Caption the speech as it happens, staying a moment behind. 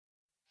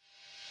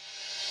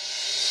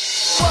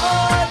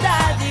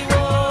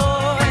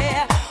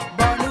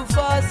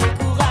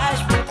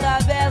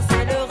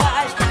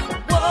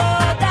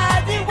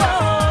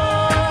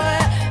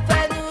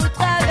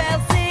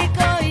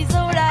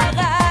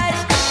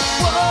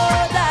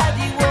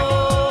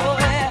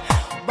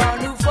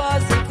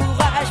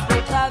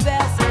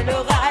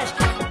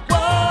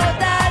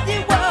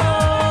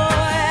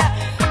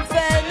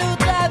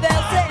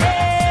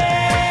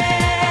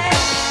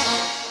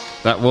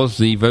that was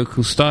the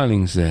vocal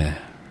stylings there.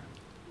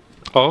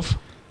 Of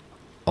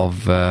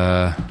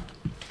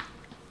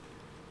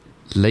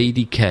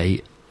Lady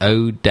K,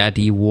 Oh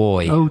Daddy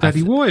Woy. Oh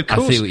Daddy Woy, of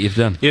course. I see what you've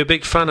done. You're a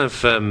big fan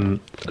of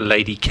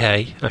Lady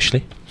K,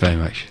 Ashley. Very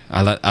much.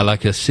 I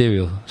like her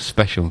cereal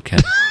special K.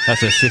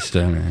 That's her sister.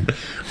 Isn't it?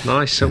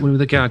 Nice, something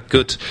with a gag.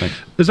 Good. Thanks.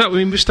 Does that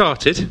mean we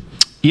started?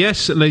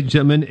 Yes, ladies and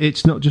gentlemen,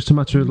 it's not just a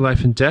matter of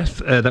life and death.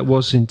 That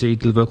was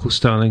indeed the vocal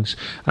stylings,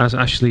 as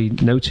Ashley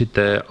noted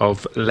there,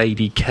 of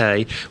Lady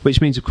K,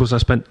 which means, of course, I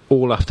spent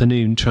all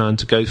afternoon trying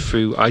to go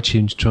through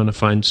iTunes trying to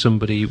find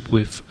somebody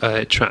with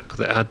a track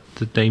that had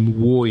the name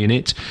Woy in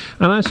it,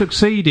 and I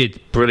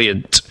succeeded.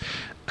 Brilliant.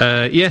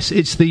 Yes,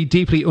 it's the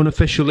deeply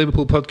unofficial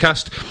Liverpool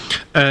podcast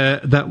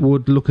that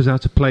would look as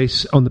out of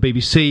place on the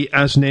BBC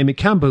as Naomi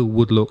Campbell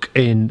would look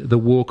in the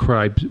War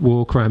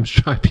Crimes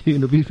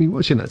Tribunal. Have you been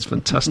watching that? It's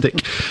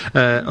fantastic.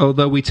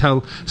 Although we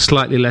tell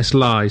slightly less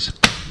lies.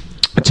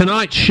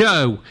 Tonight's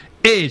show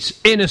is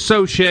in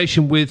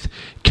association with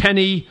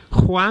Kenny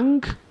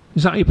Huang.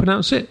 Is that how you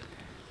pronounce it?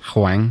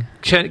 Huang.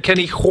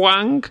 Kenny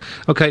Huang.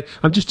 Okay,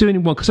 I'm just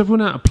doing one because I've run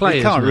out of players.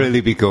 He can't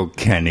really be called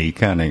Kenny,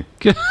 can he?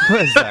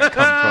 Where's that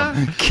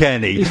come from?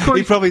 Kenny.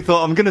 He probably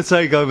thought, I'm going to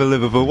take over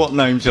Liverpool. What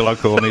name shall I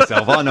call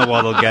myself? I know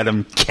what'll get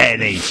him.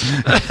 Kenny.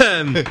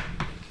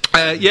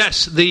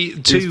 Yes, the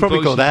two. He's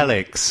probably called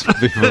Alex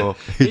before.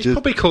 He's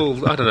probably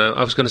called, I don't know,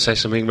 I was going to say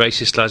something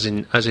racist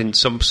as in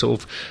some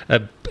sort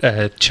of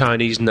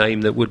Chinese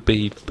name that would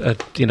be,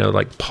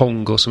 like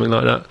Pong or something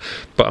like that,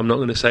 but I'm not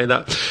going to say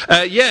that.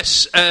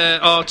 Yes,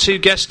 our two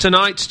guests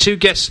tonight,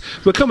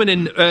 we're coming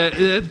in,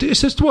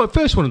 it's just the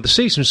first one of the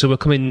season, so we're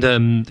coming,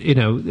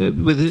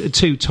 with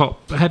two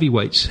top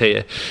heavyweights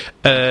here.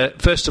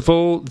 First of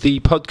all, the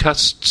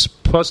podcast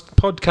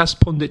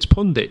pundit's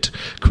pundit,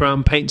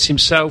 Crown Paints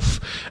himself,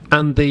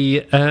 and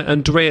the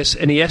Andreas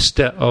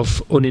Iniesta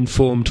of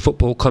uninformed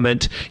football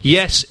comment.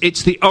 Yes,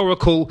 it's the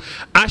Oracle,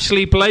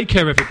 Ashley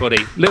Blaker, everybody.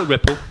 Little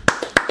ripple.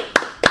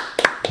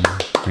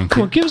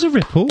 Come on, give us a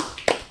ripple.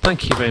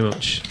 Thank you very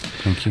much.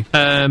 Thank you.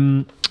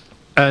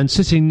 And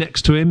sitting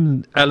next to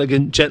him,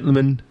 elegant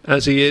gentleman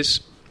as he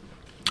is,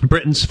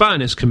 Britain's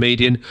finest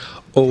comedian,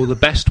 or the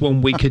best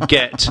one we could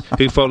get,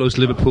 who follows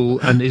Liverpool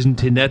and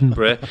isn't in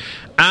Edinburgh,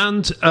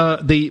 and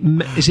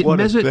Mesut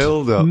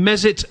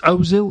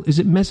Ozil? Is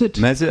it Mesut?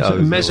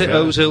 Mesut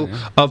Ozil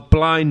of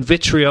Blind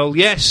Vitriol.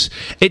 Yes,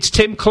 it's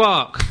Tim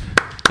Clark.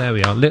 There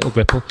we are, little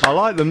ripple. I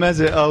like the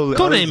Mesut Ozil.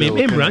 Go on,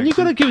 Imran, you've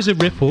got to give us a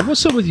ripple.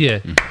 What's up with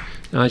you?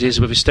 Ideas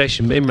with his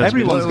station.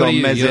 Everyone's got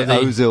Mesut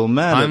Ozil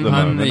mad at the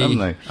moment, haven't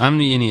they? I'm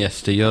the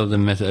Iniesta, you're the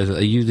Mesut Ozil.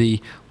 Are you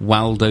the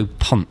Waldo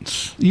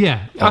Ponce?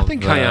 Yeah, I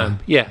think I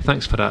am. Yeah,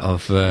 thanks for that.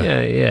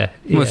 Yeah.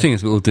 Well, the thing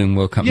is, we're all doing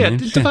World Cup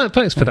names.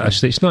 Thanks for that,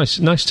 actually. It's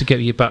nice to get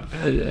you back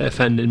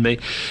offending me.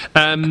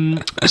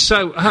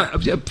 So, what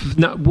have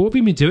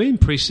you been doing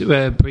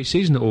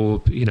pre-season,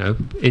 or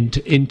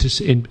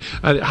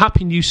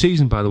happy new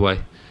season, by the way?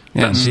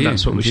 Yeah,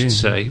 that's what we should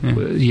say. Yeah.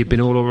 You've been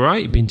all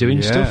right. You've been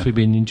doing stuff. You've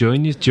been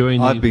enjoying.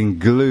 I've been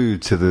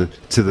glued to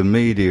the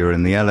media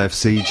and the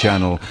LFC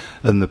channel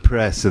and the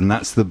press, and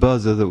that's the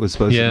buzzer that was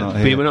supposed to not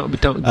hear.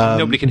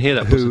 Nobody can hear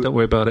that buzzer. Don't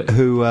worry about it.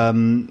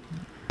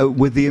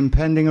 With the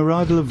impending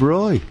arrival of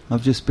Roy,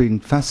 I've just been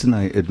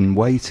fascinated and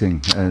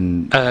waiting.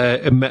 And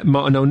met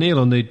Martin O'Neill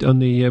on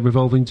the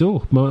revolving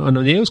door. Martin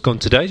O'Neill's gone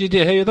today. Did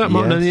you hear that? Yes.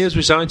 Martin O'Neill's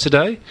resigned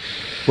today.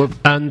 Well,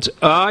 and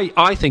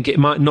I think it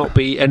might not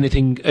be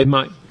anything. It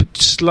might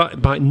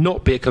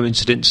not be a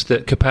coincidence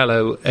that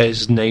Capello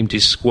has named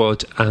his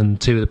squad, and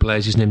two of the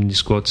players he's named in his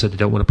squad said they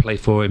don't want to play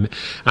for him,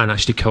 and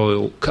Ashley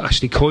Coyle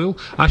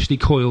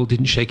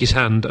didn't shake his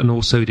hand, and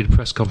also did a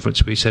press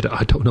conference where he said,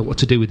 I don't know what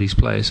to do with these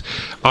players.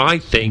 I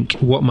think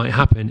what might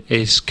happen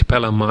is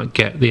Capello might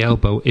get the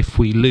elbow if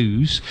we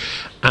lose,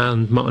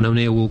 and Martin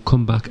O'Neill will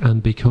come back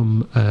and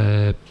become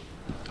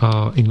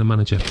our England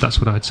manager. That's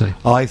what I'd say.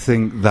 I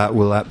think that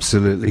will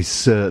absolutely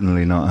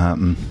certainly not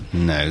happen.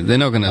 No, they're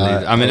not going to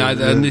lose. I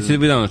mean,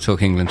 we don't want to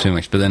talk England too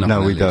much, but they're not.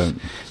 No, we lose.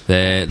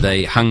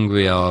 don't.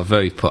 Hungary are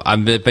very poor.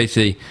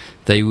 Basically,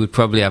 they would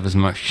probably have as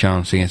much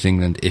chance against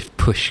England if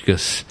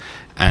Puskás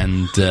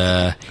and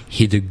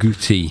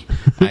Hideguti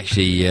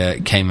actually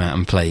came out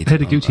and played.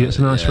 Hideguti, that's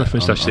a nice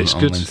reference, actually. It's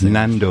good.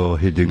 Nando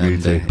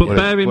Hideguti. But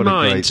bear in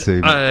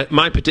mind,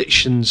 my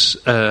predictions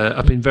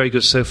have been very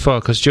good so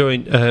far, because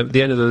during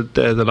the end of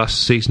the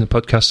last season of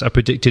podcasts, I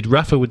predicted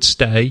Rafa would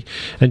stay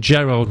and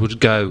Gerrard would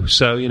go.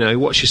 So,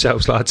 watch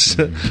yourselves, lads.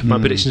 My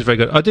predictions are very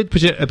good. I did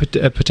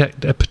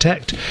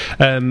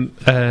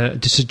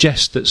to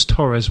suggest that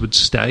Torres would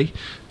stay,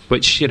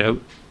 which,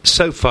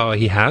 so far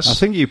he has. I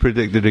think you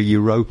predicted a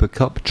Europa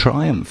Cup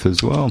triumph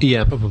as well.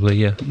 Yeah, probably,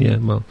 yeah.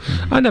 Well,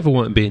 I never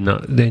want to be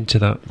into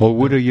that. Or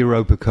would a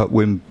Europa Cup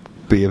win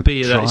be a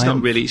triumph? It's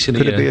not really. Could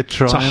it be a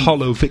triumph? It's a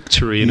hollow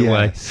victory in a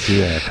way.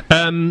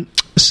 Yeah.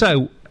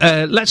 So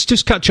let's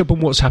just catch up on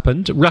what's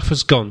happened.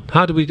 Rafa's gone.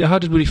 How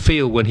did we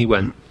feel when he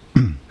went?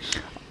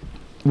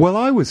 Well,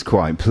 I was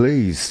quite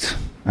pleased.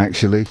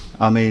 actually.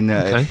 I mean,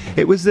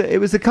 it was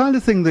the kind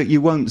of thing that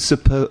you weren't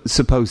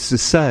supposed to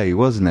say,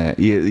 wasn't it?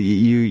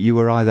 You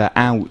were either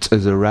out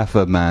as a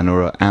Rafa man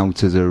or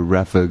out as a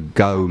Rafa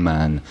go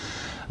man.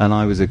 And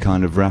I was a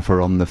kind of Rafa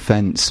on the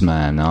fence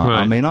man.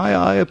 I mean,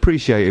 I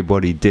appreciated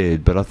what he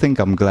did, but I think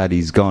I'm glad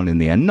he's gone in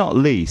the end. Not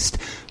least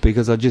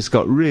because I just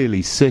got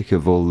really sick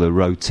of all the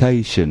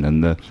rotation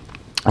and the...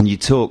 And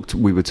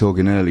we were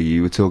talking earlier,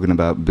 you were talking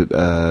about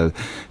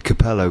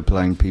Capello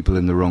playing people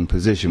in the wrong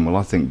position. Well,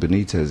 I think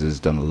Benitez has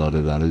done a lot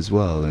of that as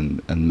well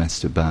and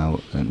messed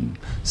about. And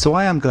so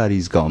I am glad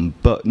he's gone,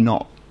 but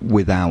not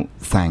without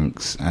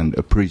thanks and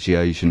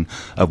appreciation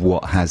of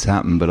what has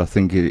happened. But I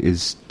think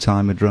his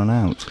time had run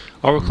out.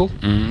 Oracle?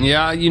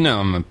 Yeah,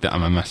 I'm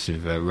a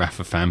massive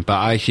Rafa fan, but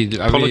I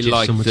really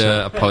liked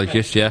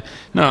Apologist. Yeah,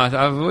 no, I've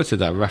always said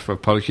that Rafa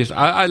Apologist.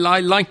 I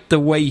liked the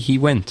way he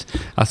went.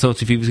 I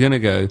thought if he was going to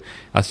go,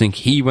 I think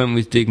he went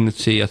with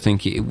dignity. I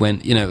think it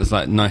went. It was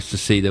like nice to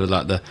see. There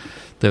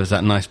was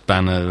that nice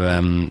banner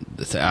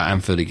at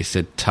Anfield. He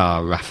said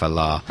 "Tar Rafa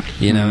La,"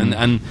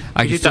 and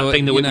I did that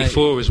thing the week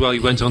before as well. He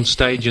went on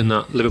stage in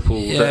that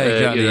Liverpool.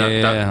 Exactly.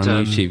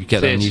 On YouTube.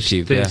 Get that on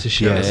YouTube.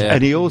 Yes.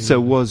 And he also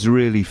was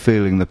really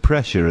feeling the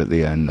pressure at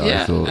the end.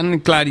 Yeah, I thought. And I'm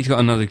glad he's got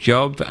another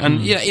job.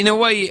 And in a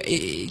way,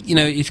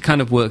 it's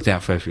kind of worked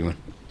out for everyone.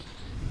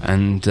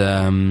 And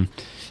and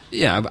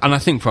I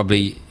think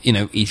probably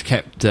he's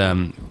kept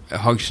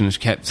Hodgson has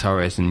kept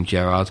Torres and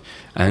Gerrard,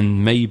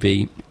 and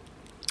maybe.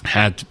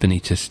 Had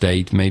Benitez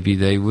stayed, maybe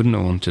they wouldn't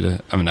have wanted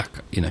to. I mean,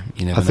 you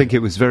never I think it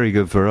was very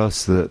good for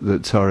us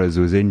that Torres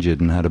was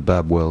injured and had a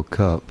bad World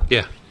Cup.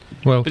 Yeah.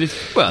 Well, they've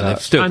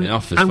still been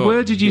off as And well.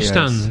 where did you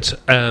stand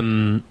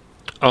on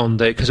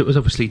there? Because it was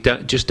obviously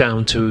just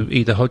down to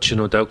either Hodgson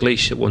or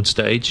Dalglish at one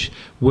stage.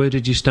 Where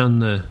did you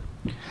stand there?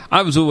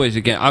 I was always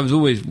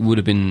would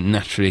have been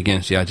naturally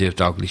against the idea of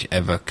Dalglish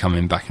ever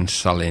coming back and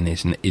sullying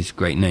his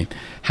great name.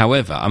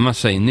 However, I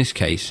must say in this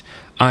case,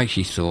 I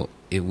actually thought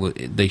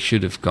they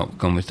should have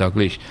gone with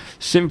Dalglish,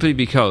 simply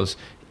because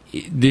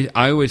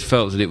I always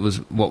felt that it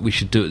was what we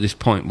should do at this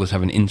point was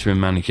have an interim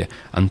manager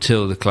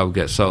until the club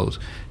gets sold.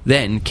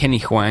 Then Kenny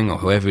Huang or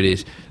whoever it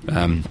is,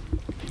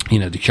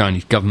 the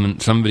Chinese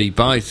government, somebody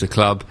buys the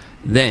club,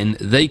 then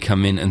they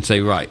come in and say,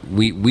 right,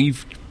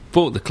 we've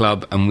bought the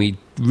club and we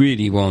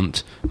really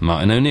want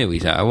Martin O'Neill,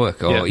 he's out of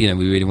work, or we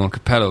really want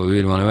Capello, we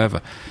really want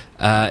whoever.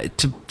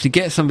 To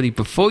get somebody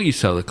before you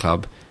sell the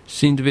club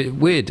seemed a bit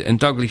weird,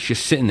 and Dalglish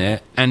just sitting there,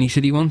 and he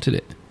said he wanted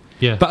it.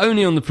 Yeah. But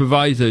only on the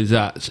proviso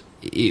that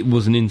it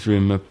was an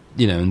interim,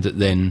 and that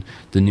then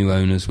the new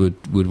owners would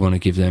want to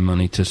give their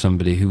money to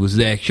somebody who was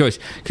their choice.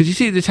 Because you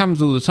see, this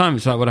happens all the time.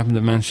 It's like what happened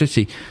at Man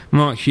City.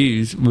 Mark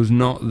Hughes was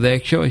not their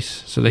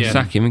choice, so they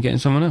sack him and get in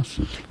someone else.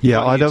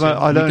 Yeah, I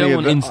don't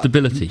want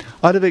instability.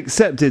 I'd have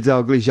accepted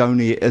Dalglish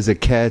only as a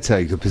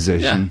caretaker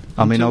position.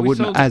 Yeah, I mean, I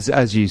wouldn't,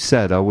 as you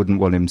said, I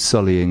wouldn't want him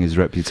sullying his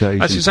reputation.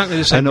 That's exactly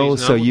the same. And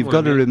also, you've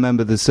got to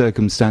remember the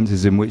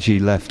circumstances in which he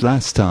left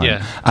last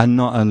time, and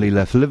not only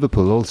left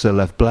Liverpool, also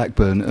left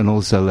Blackburn, and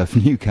also left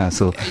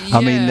Newcastle.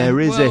 I mean, there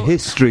is a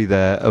history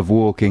there of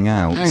walking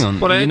out.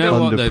 Hang on,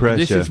 under pressure.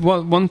 This is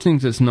one thing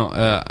that's not.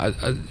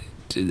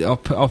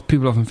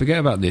 People often forget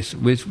about this.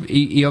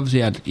 He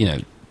obviously had,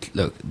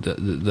 look,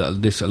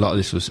 a lot of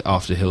this was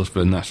after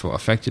Hillsborough, and that's what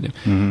affected him.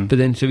 Mm-hmm. But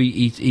then, so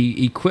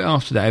he quit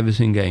after that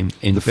Everton game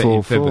in the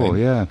 4-4,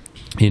 yeah.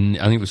 I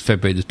think it was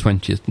February the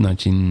 20th,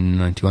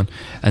 1991,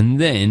 and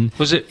then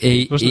wasn't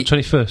it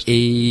 21st?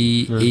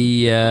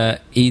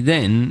 He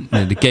then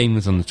the game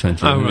was on the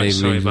 20th. Oh, right,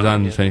 sorry, he was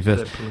on the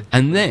 21st,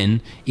 and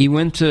then he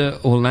went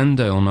to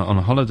Orlando on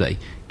a holiday,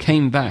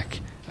 came back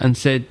and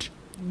said,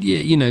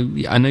 I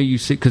know you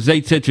said, because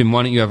they said to him,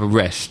 why don't you have a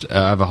rest,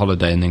 have a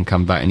holiday, and then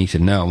come back? And he said,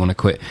 no, I want to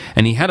quit.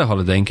 And he had a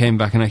holiday and came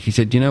back and actually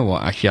said, you know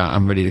what? Actually,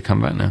 I'm ready to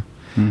come back now.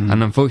 Mm-hmm.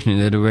 And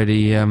unfortunately, they'd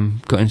already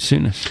got in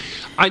soonest.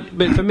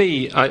 But for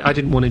me, I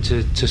didn't want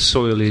him to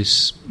soil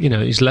his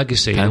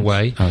legacy in a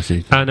way. I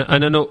see. And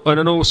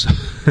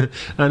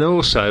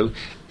also,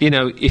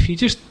 if you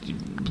just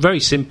very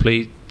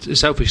simply,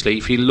 selfishly,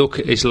 if you look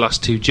at his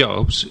last two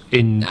jobs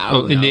in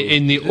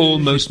the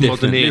almost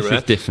modern era, this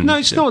is different. No,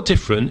 it's not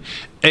different.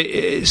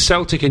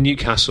 Celtic and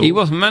Newcastle. He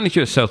wasn't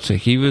manager at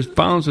Celtic.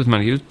 Barnes was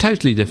manager. It was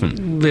totally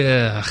different.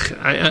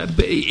 But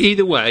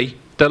either way.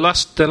 The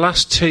last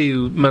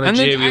two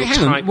managerial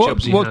type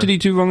jobs. What did he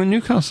do wrong in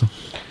Newcastle?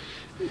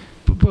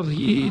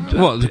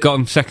 What got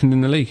him second in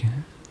the league?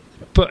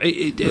 But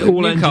it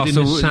all ended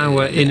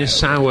in a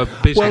sour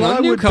business. Well,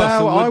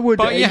 I would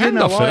bite your hand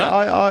off for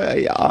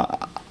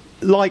that.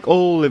 Like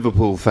all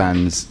Liverpool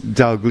fans,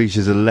 Dalglish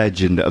is a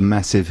legend, a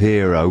massive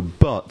hero.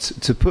 But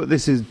to put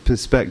this in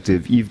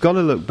perspective, you've got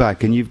to look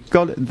back, and you've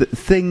got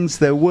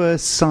there were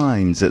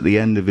signs at the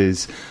end of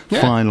his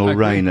final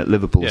reign at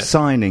Liverpool. Yeah.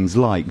 Signings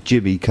like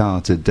Jimmy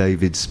Carter,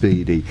 David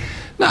Speedie.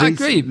 I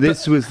agree.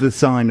 This was the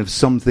sign of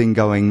something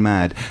going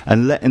mad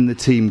and letting the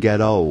team get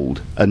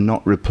old and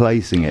not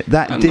replacing it.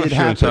 That did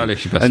happen.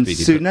 And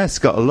Souness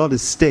got a lot of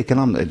stick, and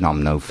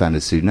I'm no fan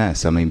of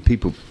Souness. I mean,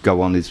 people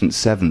go on, isn't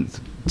seventh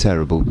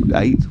terrible.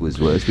 8th was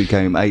worse. We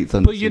came 8th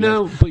on. But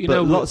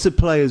lots of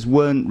players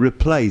weren't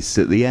replaced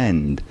at the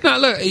end. No,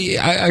 look,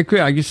 I agree.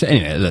 I just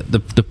anyway,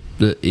 look,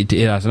 it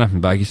hasn't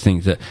happened, but I just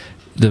think that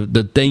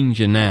the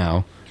danger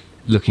now,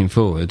 looking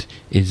forward,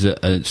 is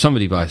that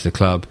somebody buys the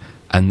club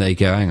and they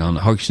go, hang on,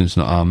 Hodgson's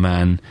not our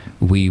man.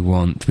 We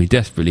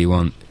desperately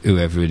want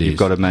whoever it is. You've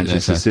got a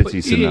Manchester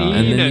City scenario.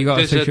 And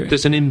then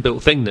there's an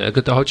inbuilt thing there.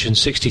 Got the Hodgson's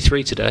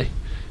 63 today,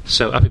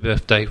 so happy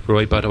birthday,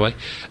 Roy, by the way.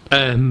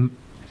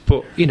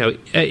 But he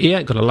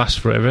ain't going to last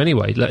forever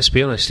anyway. Let's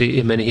be honest.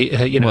 The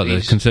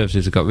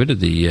Conservatives have got rid of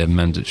the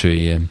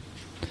mandatory.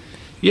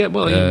 Yeah,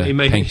 well, he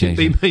may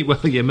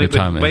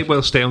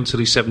well stay on until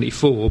he's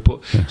 74,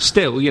 but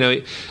still,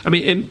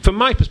 from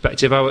my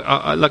perspective,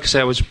 I like I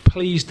say, I was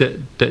pleased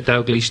that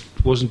Dalglish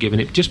wasn't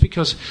given it, just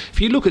because if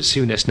you look at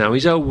Souness now,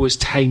 he's always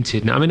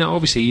tainted. Now, I mean,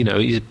 obviously,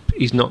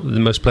 he's not the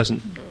most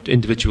pleasant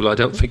individual, I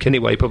don't think,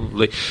 anyway,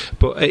 probably,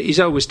 but he's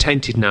always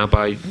tainted now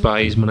by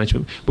his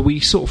management. But we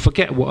sort of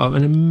forget what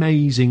an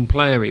amazing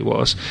player he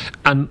was,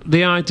 and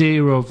the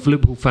idea of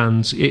Liverpool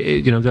fans,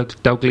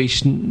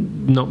 Dalglish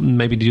not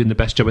maybe doing the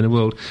best job in the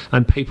world,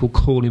 and people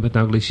calling for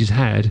Dalglish's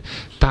head,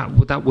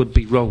 that would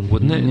be wrong,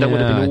 wouldn't it? That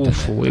would have been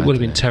awful. It would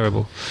have been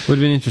terrible. Would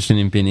have been interesting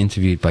in being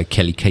interviewed by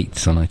Kelly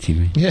Cates on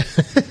ITV. Yeah.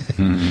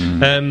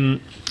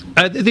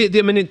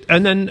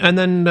 And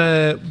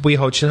then we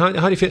Hodgson. How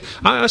do you feel?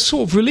 I was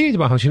sort of relieved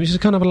about Hodgson. He's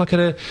kind of like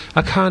a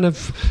kind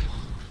of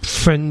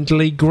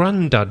friendly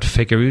granddad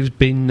figure who's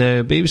been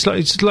there.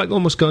 It's like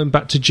almost going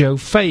back to Joe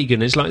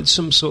Fagan. It's like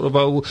some sort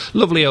of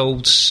lovely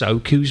old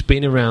soak who's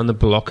been around the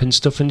block and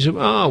stuff. And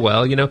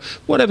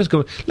whatever's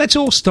going. Let's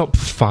all stop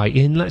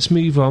fighting. Let's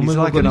move on. He's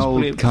like an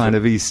old kind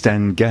of East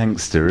End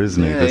gangster,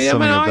 isn't he? There's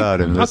something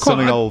about him. There's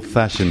something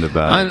old-fashioned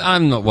about him.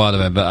 I'm not wild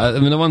about it, but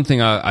the one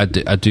thing I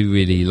do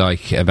really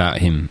like about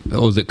him,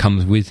 or that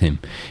comes with him,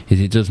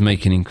 is it does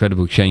make an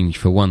incredible change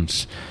for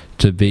once.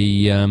 To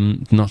be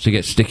not to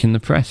get stick in the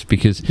press,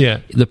 because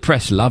the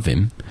press love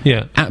him.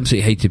 Yeah,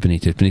 absolutely hated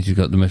Benitez. Benitez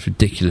got the most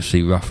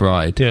ridiculously rough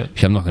ride. Yeah,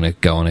 which I'm not going to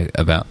go on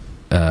about.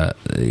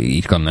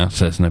 He's gone now,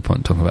 so there's no point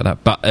in talking about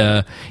that.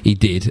 But he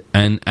did,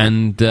 and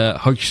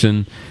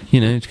Hodgson.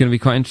 It's going to be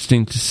quite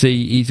interesting to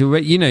see. He's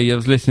already. I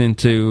was listening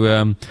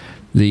to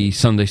the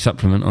Sunday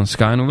supplement on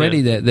Sky, and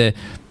already they're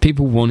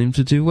people want him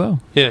to do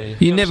well.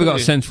 You never got a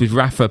sense with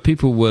Rafa.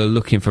 People were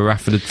looking for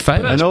Rafa to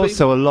fail. And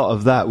also a lot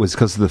of that was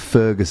because of the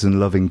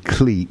Ferguson-loving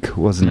clique,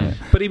 wasn't it?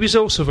 But he was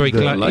also very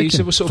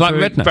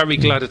very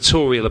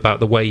gladiatorial about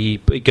the way he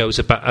goes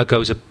about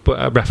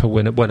Rafa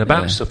went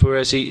about stuff.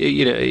 Whereas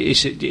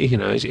he's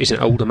an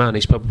older man.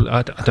 He's probably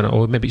I don't know,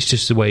 or maybe it's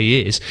just the way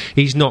he is.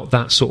 He's not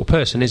that sort of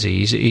person, is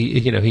he?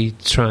 He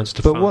tries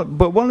to.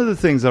 But one of the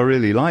things I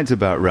really liked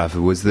about Rafa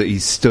was that he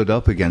stood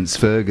up against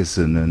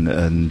Ferguson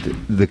and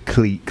the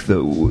clique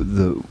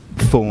that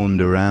fawned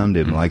around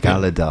him, like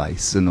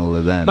Allardyce and all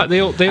of them. But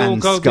they all have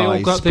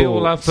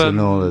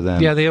and all of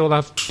them. Yeah, they all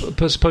have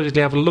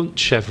supposedly have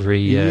lunch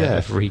every.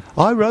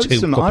 I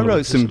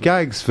wrote some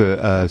gags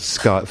for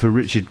Sky, for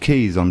Richard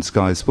Keys on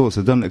Sky Sports.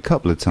 I've done it a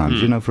couple of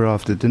times, for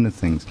after dinner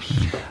things.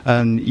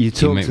 And you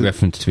make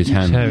reference to his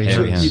hand.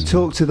 You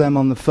talk to them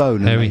on the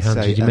phone, and they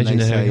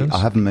say, I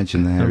haven't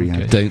mentioned the hairy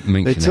hand. Don't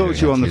mention. They talk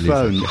to you on the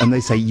phone, and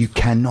they say you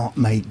cannot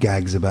make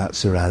gags about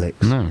Sir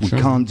Alex. No, we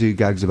can't do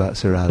gags about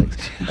Sir Alex,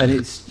 and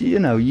it's.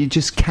 You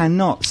just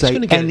cannot say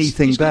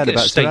anything bad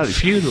about Sir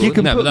Alex.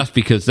 But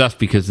that's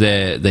because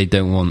they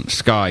don't want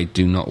Sky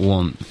do not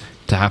want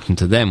to happen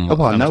to them.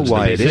 I know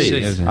why it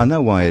is. I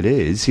know why it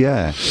is.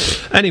 Yeah.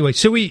 Anyway,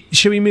 shall we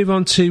move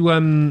on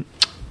to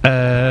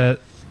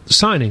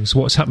signings?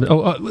 What's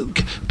happening?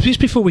 Just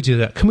before we do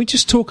that, can we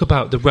just talk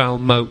about the Raoul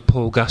Moat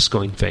Paul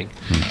Gascoigne thing?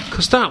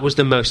 Because that was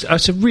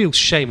it's a real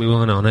shame we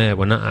weren't on air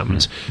when that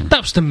happened.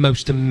 That was the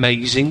most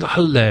amazing,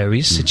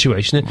 hilarious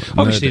situation.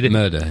 Obviously,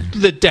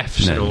 the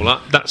deaths and all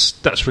that.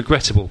 That's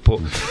regrettable. But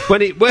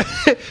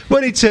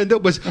when he turned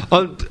up, was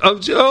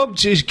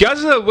geez,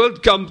 Gaza, well,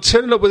 I'm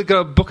turning up with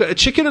a bucket of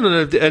chicken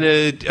and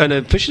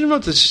a fishing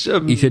rod.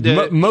 He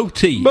said,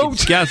 "Moti,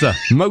 it's Gaza,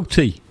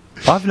 Moti."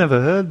 I've never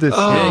heard this.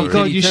 Oh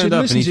God, you should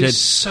listen to it. It's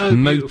so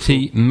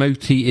Moti,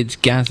 it's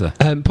Gaza.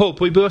 Paul,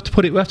 we have to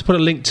put a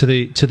link to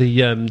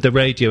the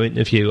radio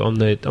interview on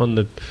the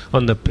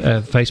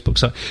Facebook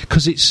site,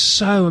 because it's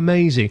so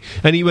amazing.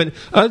 And he went,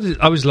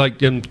 I was like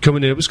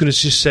coming in, I was going to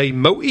just say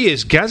Moti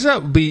is Gaza.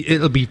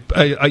 It'll be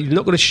you're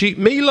not going to shoot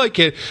me like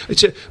it.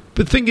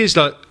 But the thing is,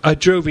 like, I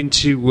drove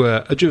into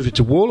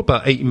Wall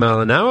about 80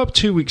 miles an hour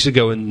 2 weeks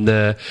ago, and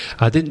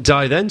I didn't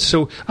die then,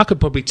 so I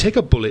could probably take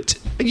a bullet.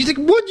 And you think,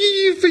 what do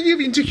you think?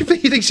 You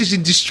think this is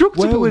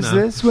indestructible? Where was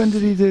this? When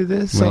did he do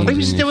this? He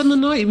was there on the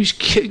night. It was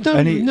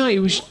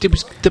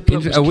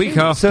a week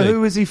after. So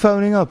who was he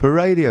phoning up? A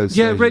radio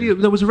station? Yeah,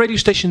 there was a radio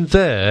station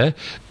there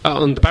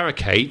on the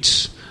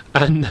barricades.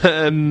 And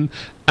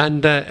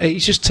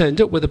he's just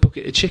turned up with a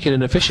bucket of chicken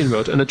and a fishing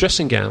rod and a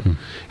dressing gown.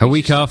 A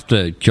week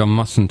after, John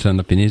Mosson turned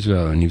up in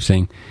Israel, and he was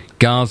saying,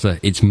 Gaza,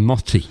 it's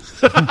Moti.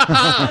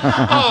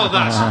 Oh,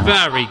 that's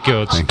very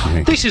good. Thank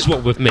you. This is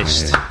what we've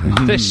missed.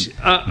 This,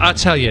 I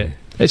tell you,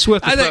 It's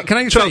worth can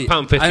I say,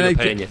 £12.50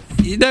 paying you.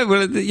 You know,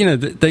 well, you know,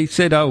 they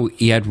said, "Oh,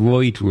 he had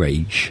roid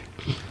rage."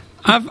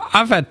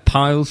 I've had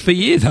piles for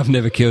years. I've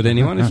never killed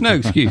anyone. It's no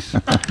excuse.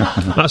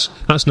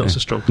 That's not so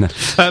strong. No.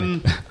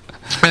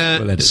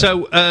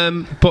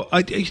 But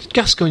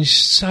Gascoigne's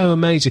so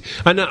amazing.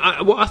 And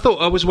I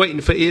thought I was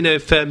waiting for,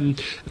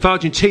 if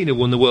Argentina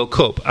won the World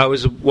Cup, I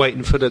was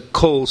waiting for the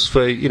calls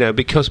for,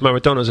 because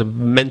Maradona's a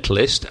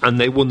mentalist and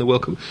they won the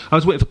World Cup, I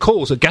was waiting for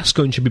calls that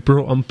Gascoigne should be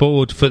brought on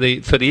board for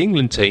the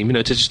England team,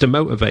 to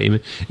motivate him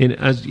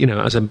as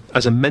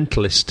a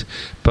mentalist.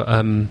 But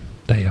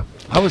there you go.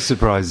 I was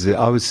surprised.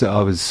 I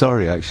was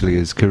sorry, actually,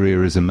 his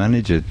career as a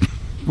manager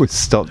was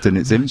stopped in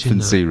its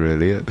infancy,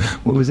 really.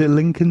 What was it,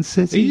 Lincoln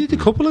City? He did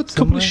a couple of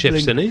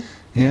shifts, didn't he?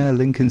 Yeah,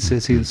 Lincoln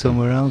City and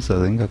somewhere else, I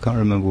think. I can't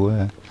remember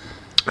where.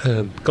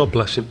 God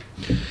bless him.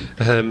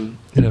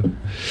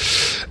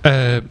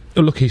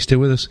 Look, he's still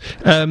with us.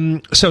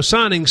 So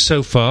signings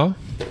so far.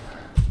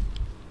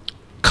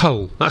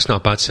 Cole, that's not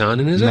a bad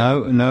signing, is it?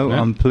 No,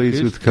 I'm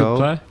pleased with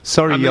Cole.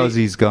 Sorry,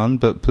 Yossi's gone,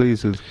 but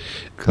pleased with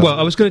Cole. Well,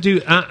 I was going to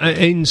do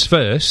Ings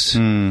first.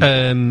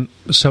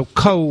 So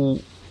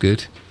Cole,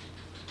 good.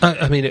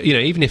 I mean,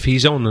 even if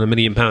he's on £1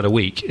 million a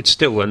week, it's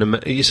still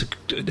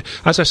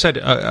as I said,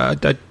 I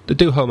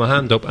do hold my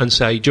hand up and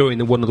say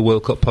during one of the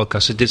World Cup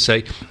podcasts, I did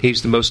say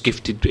he's the most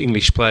gifted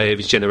English player of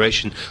his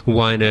generation.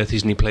 Why on earth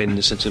isn't he playing in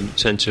the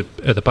centre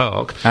of the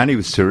park? And he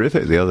was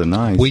terrific the other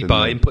night. We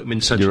buy him, put him in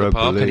the centre of the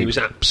park, and he was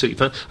absolutely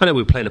fan. I know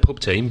we were playing a pub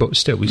team, but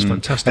still, he was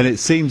fantastic. And it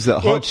seems that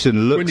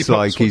Hodgson looks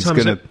like he's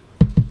going to.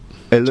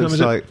 It looks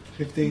like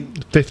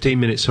 15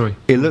 minutes. Sorry.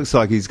 It looks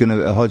like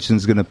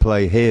Hodgson's going to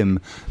play him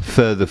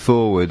further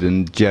forward,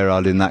 and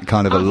Gerrard in that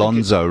kind of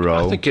Alonso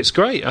role. I think it's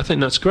great. I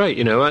think that's great.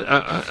 It'll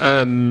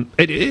be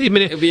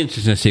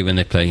interesting to see when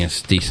they play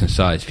against decent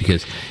sides,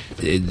 because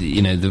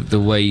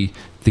the way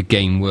the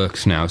game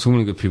works now. It's all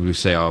the good people who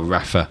say, "Oh,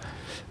 Rafa."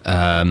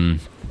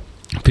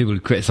 People who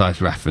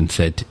criticised Rafa and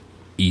said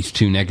he's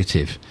too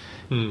negative.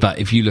 But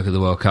if you look at the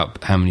World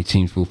Cup, how many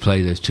teams will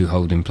play those two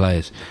holding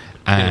players?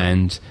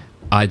 And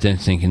I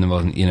don't think in the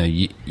modern,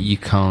 you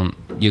can't.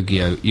 You'll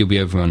be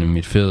overrun in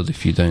midfield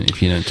if you don't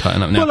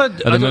tighten up. Now, at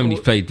the moment, he's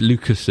played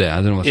Lucas there. I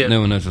don't know.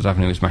 No one knows what's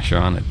happening with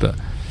Mascherano, but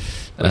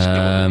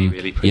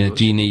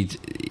do you need?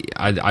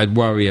 I'd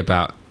worry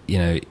about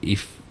then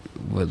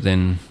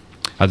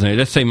I don't know.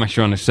 Let's say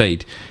Mascherano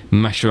stayed,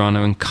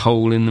 Mascherano and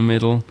Cole in the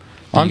middle.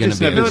 I'm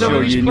just never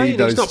sure you need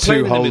those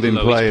two holding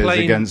players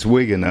against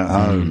Wigan at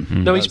home.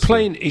 No, he's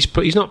playing.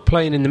 He's not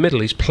playing in the middle.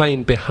 He's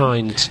playing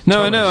behind.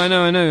 No, I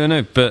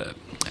know. But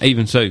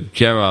even so,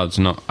 Gerrard's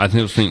not. I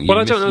still think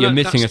you're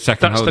missing a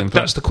second holding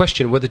player. That's the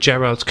question: whether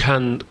Gerrard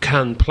can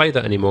play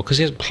that anymore, because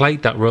he hasn't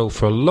played that role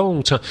for a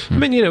long time. I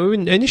mean,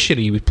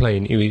 initially he was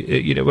playing.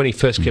 When he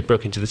first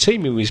broke into the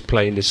team, he was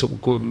playing this sort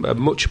of a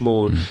much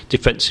more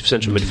defensive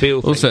central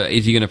midfield. Also,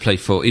 is he going to play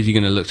for? Is he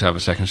going to look to have a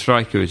second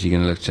striker? Is he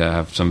going to look to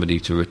have somebody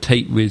to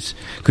rotate with?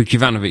 Because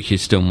Jovanovic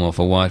is still more of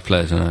a wide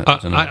player than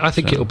I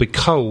think it'll be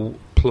Cole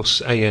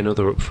plus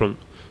another up front.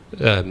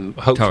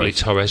 Hopefully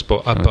Torres,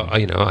 but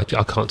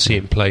I can't see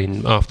him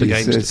playing after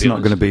games. It's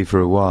not going to be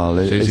for a while.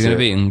 So is he going to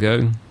be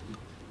Ngo?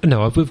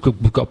 No, we've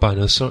got to buy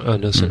another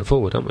centre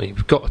forward, haven't we?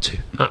 We've got to,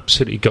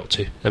 absolutely got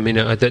to. I mean,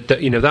 I was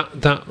going to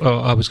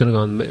go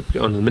on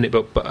in a minute,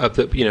 but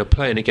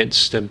playing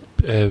against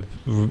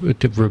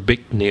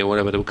Rubikny or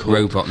whatever they were called,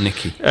 Robot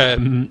Nicky.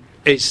 That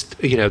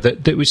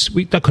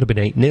could have been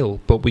 8-0,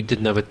 but we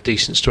didn't have a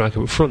decent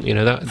striker up front.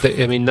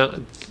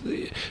 Ngog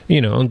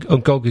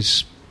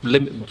is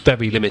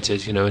very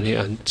limited,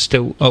 and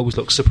still always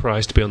looks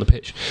surprised to be on the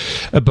pitch.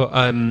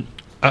 I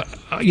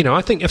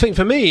think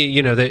for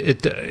me,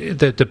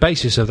 the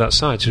basis of that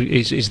side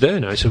is there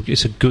now.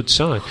 It's a good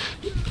side.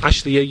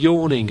 Ashley, you're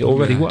yawning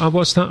already. Yeah.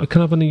 What's that?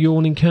 Can I have a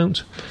yawning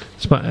count?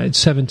 It's about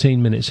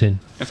 17 minutes in.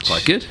 That's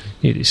quite good.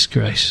 You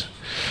disgrace.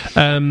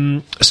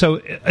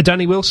 So,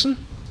 Danny Wilson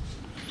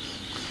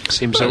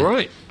seems all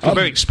right.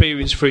 Very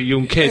experienced for a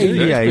young kid.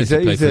 Yeah, he's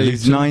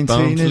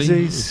 19,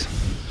 is he?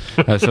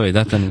 Oh, sorry,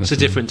 that Danny Wilson. It's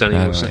a different Danny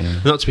Wilson. Right, yeah.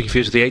 Not to be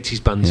confused with the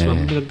 80s band.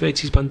 Remember the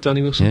 80s band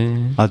Danny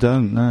Wilson? Yeah. I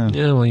don't know.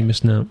 Yeah, well, you're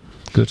missing out.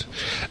 Good.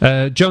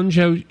 John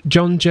Joe.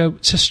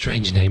 It's a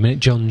strange name, isn't it?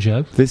 John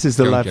Joe. This is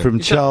the lad from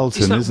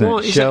Charlton, isn't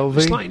it?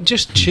 Shelby? It's like,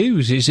 just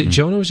choose. Is it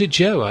John or is it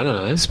Joe? I don't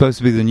know. It's supposed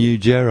to be the new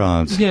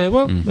Gerrard. Yeah,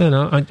 well,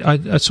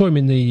 I saw him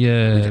in the...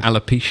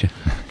 alopecia.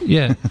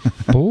 Yeah.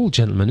 Bald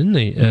gentleman, isn't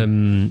he?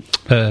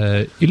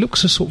 He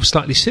looks a sort of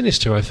slightly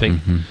sinister, I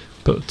think. Mm-hmm.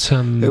 But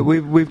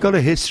we've got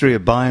a history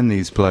of buying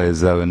these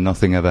players, though, and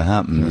nothing ever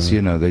happens.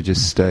 They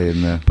just stay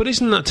in there. But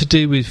isn't that to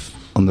do with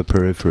on the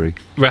periphery?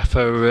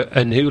 Rafa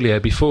and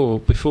Julio before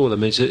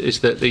them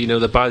is that they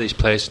buy these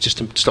players just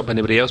to stop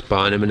anybody else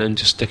buying them, and then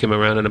just stick them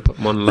around and put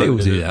them on loan. They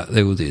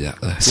will do that.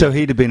 Though. So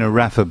he'd have been a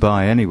Rafa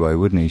buy anyway,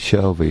 wouldn't he,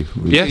 Shelby?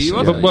 Yes, he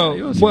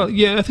was.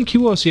 Yeah, I think he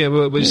was. Yeah,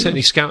 we're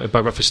certainly scouted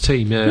by Rafa's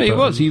team. Yeah, he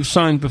was. He was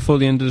signed before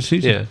the end of the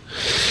season.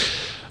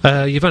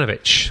 Yeah,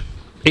 Jovanovic.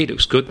 He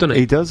looks good, doesn't he?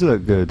 He does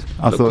look good.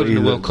 I thought good in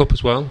the World Cup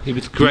as well. He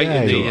was great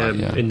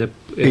in the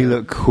He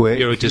looked quick.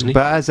 Euro Disney.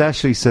 But as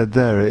Ashley said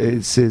there,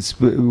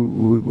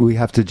 we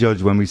have to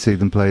judge when we see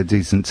them play a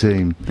decent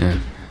team. Yeah.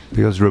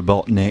 Because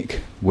Robotnik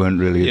weren't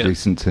really a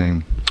decent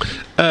team.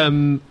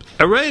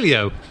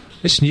 Aurelio,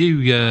 this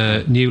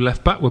new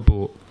left back we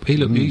bought.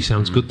 He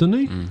sounds good, doesn't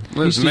he?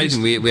 Well, it's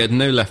amazing. We had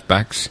no left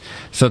backs.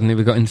 Suddenly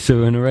we got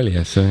Insua and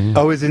Aurelio. So yeah.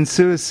 Oh, is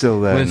Insua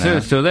still there? Well,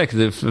 Insua's still there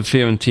because the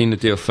Fiorentina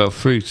deal fell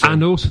through. So.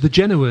 And also the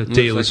Genoa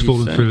deal has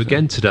fallen through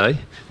again today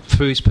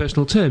through his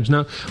personal terms.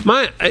 Now,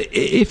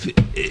 if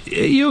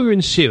you're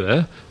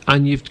Insua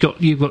and you've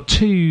got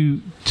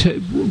two.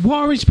 What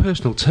are his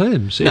personal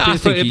terms? No,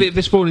 if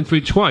it's falling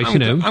through twice,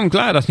 I'm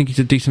glad. I think he's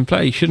a decent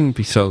player. He shouldn't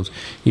be sold.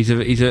 I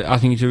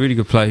think he's a really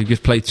good player who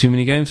just played too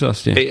many games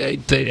last year.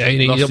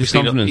 He's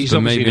obviously not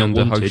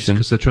wanted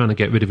because they're trying to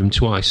get rid of him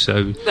twice.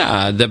 So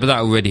but that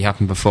already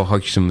happened before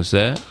Hodgson was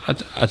there.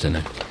 I don't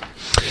know.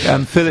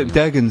 Philip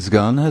Degan's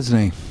gone,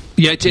 hasn't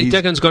he? Yeah,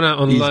 Degan's gone out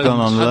on loan. He's gone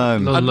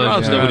on loan.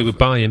 Nobody would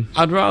buy him.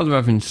 I'd rather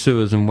have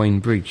Insua than Wayne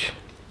Bridge.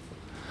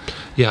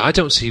 Yeah, I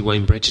don't see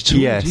Wayne Bridge at all.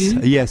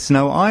 Yes.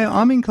 No,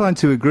 I'm inclined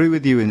to agree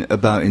with you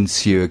about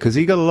Insua because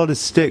he got a lot of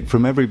stick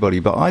from everybody,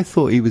 but I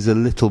thought he was a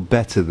little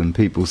better than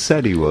people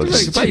said he was.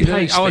 He's a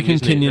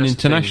Argentinian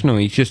international.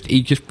 He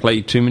just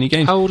played too many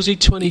games. How old is he?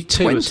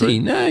 22? 20.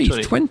 No,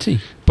 he's 20.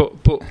 But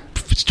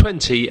if it's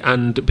 20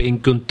 and being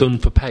done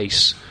for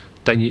pace,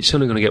 then it's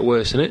only going to get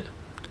worse, isn't it?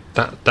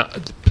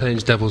 That playing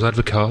devil's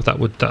advocate.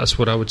 That's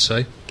what I would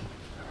say.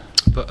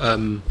 But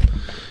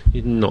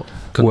you're not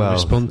going to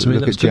respond to me.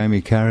 Look at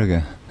Jamie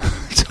Carragher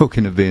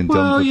talking of being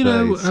done for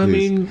pace. I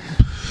mean,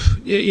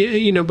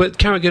 but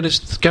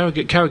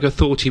Carragher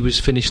thought he was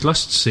finished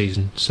last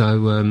season.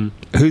 So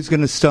who's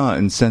going to start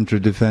in centre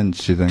of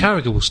defence? Do you think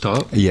Carragher will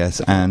start? Yes,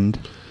 and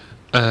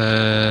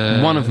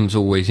one of them's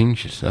always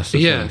injured. That's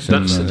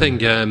the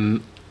thing.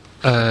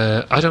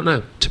 I don't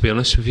know, to be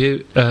honest with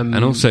you.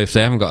 And also, if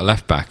they haven't got a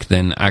left back,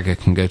 then Agger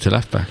can go to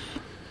left back.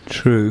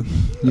 True.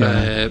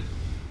 Yeah.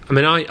 I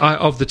mean, I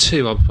of the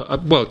two,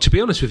 to be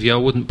honest with you, I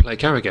wouldn't play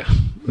Carragher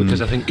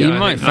because I think he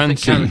might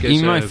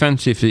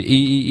fancy if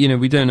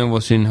we don't know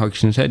what's in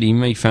Hodgson's head. He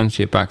may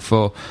fancy a back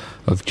four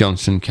of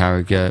Johnson,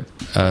 Carragher,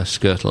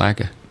 Skirtle,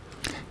 Agger.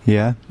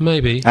 Yeah,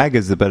 maybe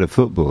Agger's the better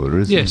footballer,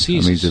 isn't he? Yes,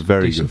 he's a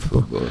very good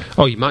footballer.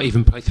 Oh, you might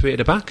even play three at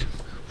the back.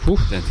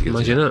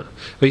 Imagine that. Well,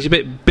 he's a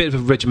bit of a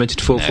regimented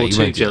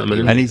 4-4-2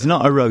 gentleman, and he's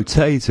not a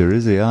rotator,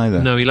 is he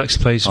either? No, he likes to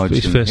play his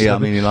first. Yeah, I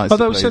mean, he likes.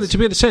 Although to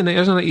be saying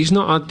that, he's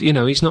not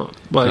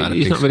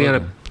really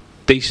had a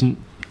decent.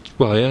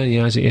 Well, yeah, he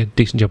has a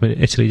decent job in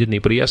Italy, didn't he?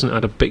 But he hasn't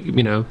had a big,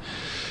 he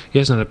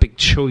hasn't had a big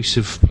choice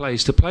of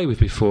players to play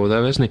with before,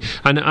 though, hasn't he?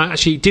 And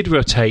actually, he did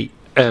rotate.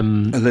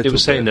 It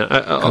was saying that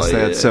because they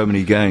had so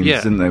many games,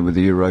 didn't they, with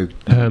the Euro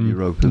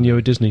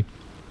Disney.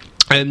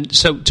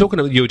 So talking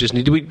about Euro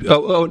Disney, we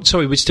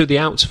still the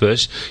outs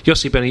first.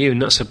 Yossi Benayoun,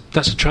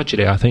 that's a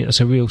tragedy. I think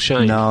that's a real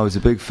shame. No, I was a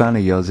big fan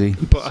of Yossi,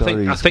 but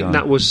I think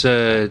that was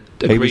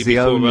he was the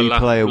only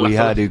player we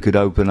had who could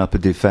open up a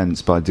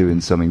defence by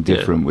doing something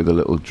different with a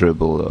little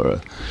dribble or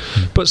a.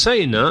 But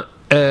saying that,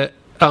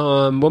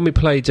 when we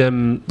played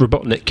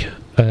Robotnik,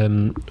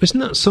 isn't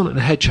that Sonic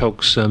the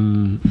Hedgehog's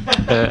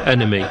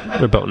enemy,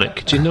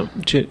 Robotnik? Do you not?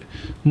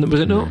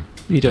 Was it not?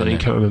 You don't. You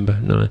can't remember.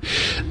 No.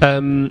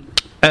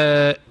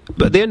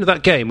 But at the end of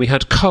that game, we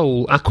had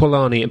Cole,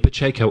 Aquilani, and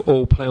Pacheco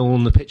all play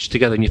on the pitch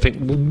together, and you think,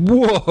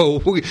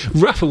 "Whoa,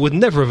 Rafa would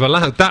never have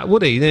allowed that,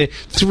 would he?" They're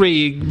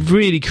three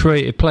really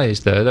creative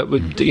players there. That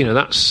would,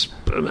 that's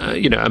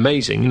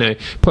amazing. You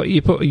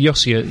put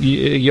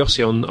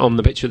Yossi on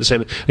the pitch at the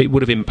same. It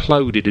would have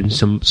imploded in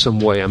some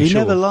way. I'm sure. He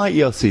never liked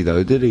Yossi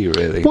though, did he?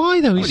 Really?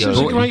 Why though? He's a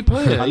great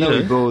player. I know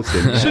he bought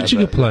him. Such a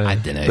good player. I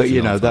don't know.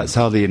 But that's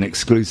hardly an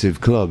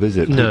exclusive club, is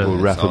it? No, people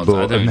Rafa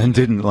bought and then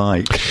didn't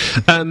like.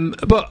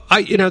 But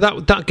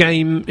that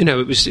game,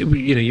 it was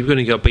you're going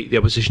to go beat the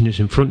opposition who's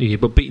in front of you,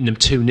 but beating them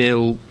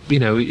 2-0,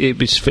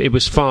 it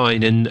was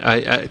fine, and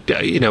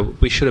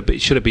we should have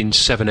been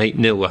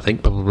 7-8-0, I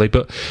think probably,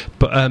 but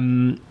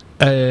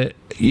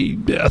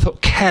I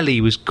thought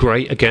Kelly was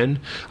great again.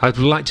 I'd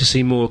like to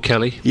see more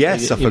Kelly.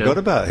 Yes, I forgot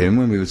about him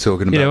when we were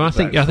talking about. I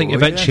think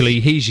eventually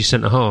he's your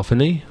centre half, isn't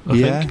he?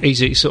 I think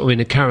he's sort of in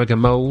a Carragher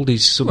mould.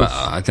 He's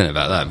I don't know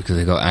about that because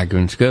they got Agger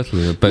and Skirtle,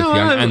 who are both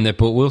young, and they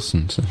bought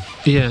Wilson. So.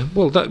 Yeah,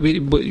 well,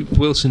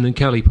 Wilson and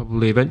Kelly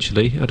probably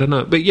eventually. I don't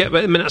know, but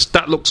I mean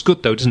that looks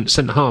good though, doesn't it?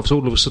 Centre halves.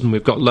 All of a sudden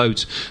we've got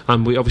loads,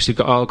 and we obviously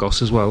got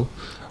Argos as well.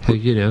 Who,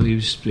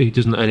 he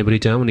doesn't let anybody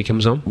down when he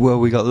comes on.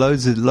 Well, we got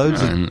loads of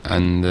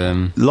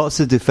lots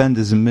of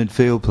defenders and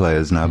midfield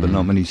players now, but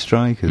not many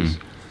strikers.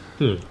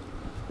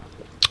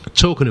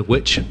 Talking of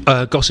which,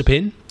 gossip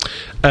in.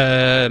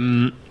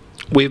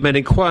 We've made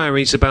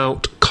inquiries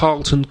about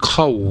Carlton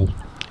Cole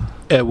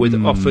with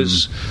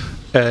offers.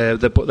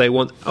 They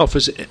want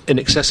offers in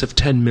excess of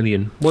 10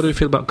 million. What do you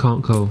feel about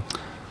Carlton Cole?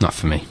 Not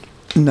for me.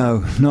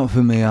 No, not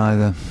for me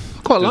either.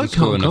 I quite like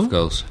Carlton Cole.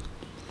 Goals.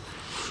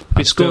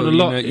 Been scoring a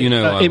lot.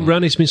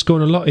 Imran has been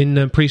scoring a lot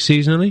in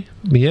pre-season, hasn't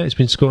he? Yeah, he's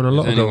been scoring a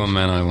lot of goals. Only one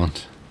man I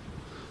want.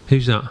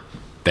 Who's that?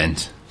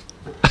 Bent.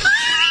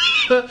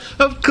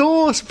 Of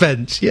course,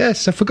 Bent.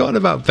 Yes, I've forgotten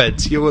about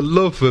Bent. You're a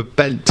love of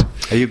Bent.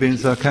 Are you being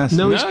sarcastic?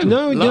 No.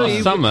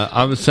 Last summer,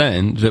 I was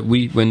saying that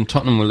when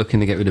Tottenham were looking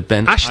to get rid of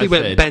Bent, Ashley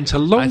went Bent a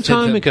long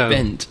time ago.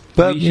 Bent,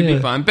 but we should be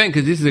fine. Bent,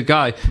 because this is a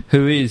guy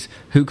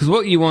because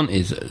what you want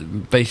is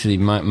basically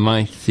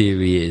my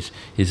theory is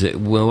that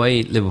the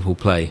way Liverpool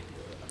play,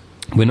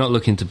 we're not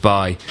looking to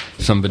buy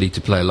somebody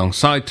to play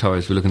alongside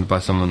Torres. We're looking to buy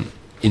someone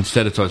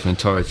instead of Torres when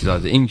Torres is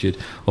either injured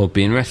or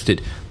being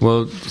rested.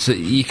 Well, so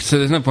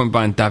there's no point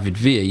buying David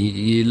Villa.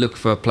 You look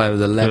for a player with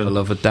the level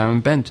of a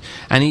Darren Bent,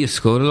 and he has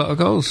scored a lot of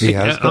goals. He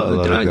has got a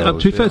lot of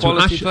goals. To be fair to him,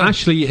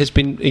 Ashley has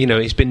been,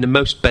 he's been the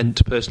most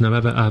bent person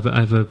I've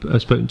ever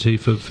spoken to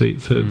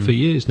for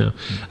years now.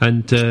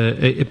 And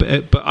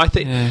but I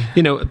think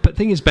but the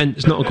thing is,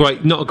 Bent's not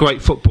a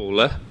great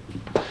footballer.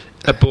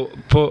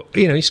 But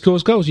he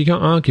scores goals. You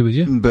can't argue with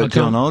you. But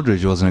John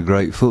Aldridge wasn't a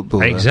great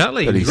footballer.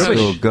 Exactly. But he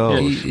scored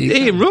goals.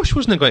 Ian Rush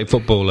wasn't a great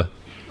footballer.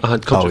 He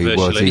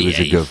was. He was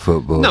a good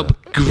footballer. No,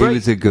 but great. He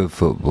was a good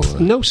footballer.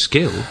 No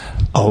skill.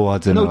 Oh, I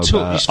don't know.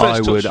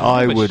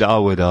 I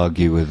would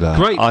argue with that.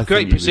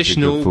 Great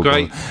positional.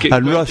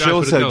 And Rush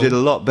also did a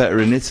lot better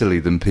in Italy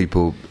than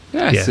people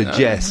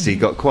suggest. He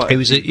got quite. He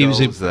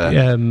was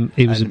there.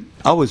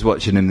 I was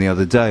watching him the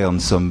other day on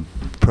some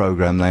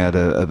program. They had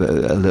a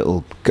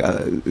little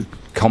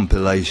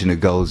compilation of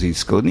goals he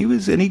scored,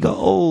 and he got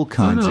all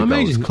kinds of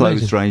goals: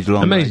 close range,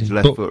 long range,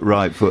 left foot,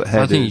 right foot,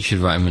 headers. I think you should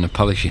write him an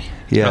apology.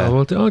 Yeah,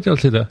 I'll do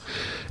that.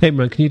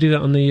 Imran, can you do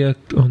that on the?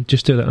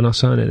 Just do that, and I'll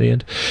sign it at the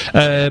end.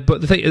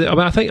 But the thing,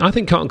 I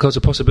think Carlton Cole's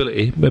a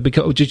possibility,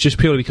 because, just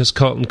purely because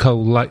Carlton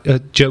Cole,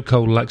 Joe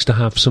Cole, likes to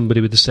have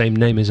somebody with the same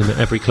name as him at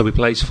every club he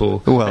plays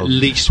for. Well, at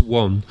least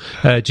one,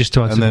 just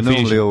to add some confusion. And there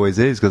normally always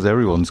is, because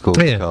everyone's called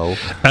Cole.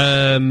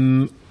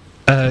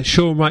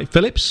 Sean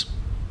Wright-Phillips.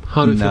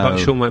 How do you feel about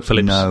Sean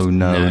Wright-Phillips?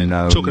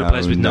 No. Talking of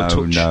players with no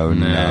touch.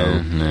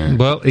 No.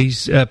 Well,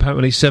 he's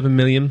apparently 7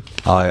 million.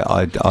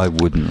 I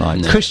wouldn't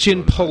like that.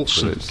 Christian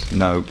Poulsen.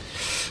 No.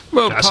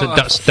 Well, that's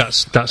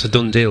a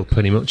done deal,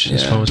 pretty much,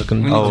 as far as I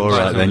can. Oh, all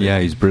right then. Yeah,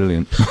 he's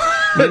brilliant.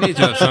 We need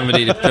to have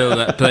somebody to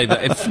play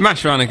that. If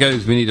Mascherano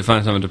goes, we need to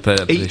find someone to play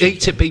that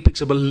position. He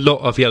picks up a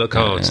lot of yellow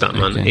cards. That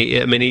man.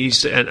 Okay.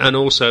 He's and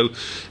also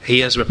he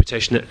has a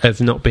reputation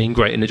of not being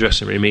great in the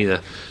dressing room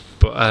either.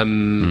 But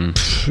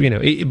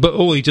but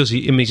all he does,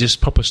 he's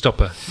just proper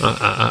stopper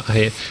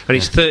here, and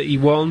he's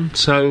 31.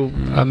 So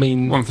I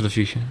mean, one for the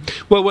future.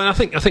 Well, I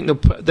think they're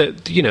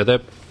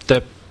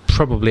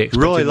probably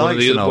expecting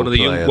one of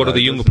the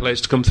younger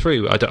players to come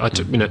through.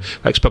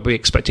 Probably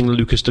expecting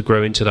Lucas to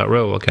grow into that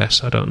role. I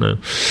guess I don't know.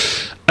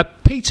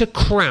 Peter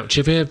Crouch.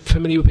 Are you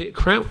familiar with Peter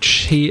Crouch?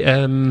 He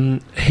big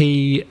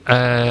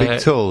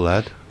tall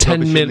lad.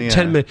 10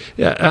 million.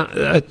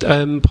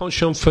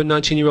 Penchant for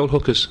 19-year-old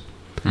hookers.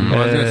 I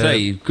was going to say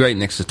he's great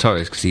next to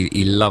Torres because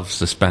he loves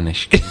the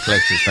Spanish,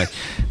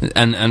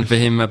 and for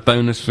him a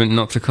bonus for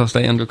not to cost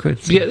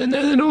 £800. Yeah,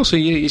 and also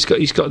he's got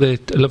the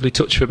lovely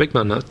touch for a big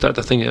man.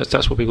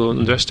 That's what people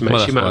underestimate.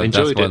 Well, she might have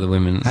enjoyed it. The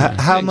women.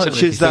 How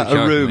much is that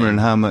a rumour, and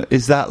how much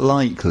is that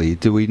likely?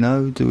 Do we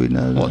know? What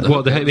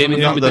the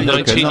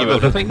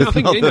 19-year-old? I think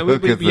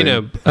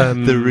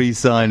the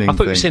re-signing. I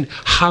thought you were saying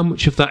how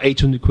much of that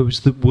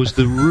 £800 was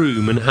the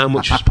room, and how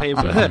much was paying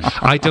for her.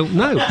 I don't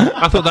know.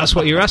 I thought that's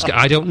what you were asking.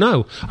 I don't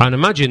know. I'd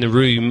imagine the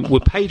room were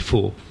paid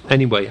for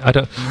anyway. I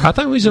thought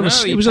it was on a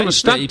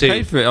stamp deal. He deal.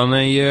 paid for it on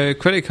a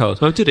credit card.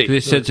 Oh, did he?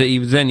 It said that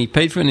he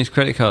paid for it on his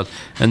credit card,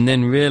 and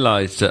then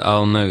realised that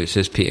it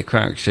says Peter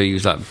Crouch. So he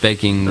was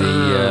begging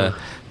the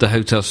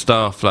hotel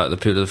staff, the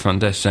people at the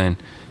front desk, saying,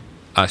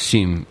 I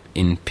assume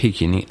in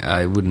Peking,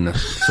 I wouldn't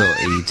have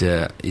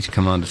thought his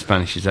command of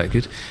Spanish is that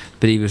good,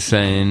 but he was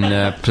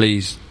saying,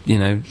 please,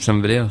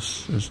 somebody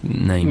else's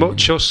name.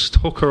 Muchos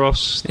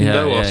tocaros,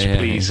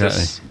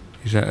 please.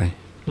 Exactly.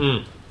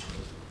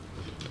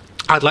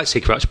 I'd like to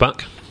see Crouch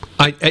back.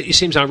 It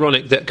seems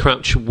ironic that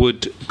Crouch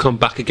would come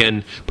back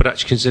again, but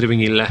actually considering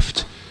he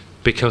left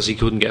because he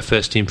couldn't get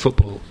first team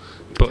football.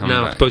 But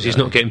now I suppose he's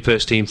not getting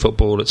first team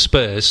football at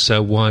Spurs,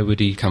 so why would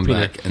he come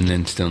back and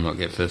then still not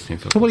get first team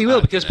football? Well, he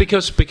will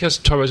because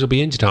Torres will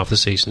be injured half the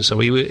season, so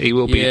he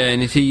will be. Yeah,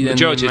 and is he then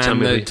the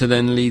man to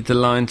then lead the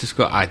line to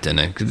score? I don't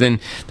know, because then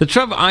the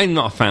trouble. I'm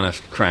not a fan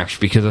of Crouch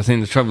because I think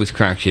the trouble with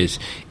Crouch is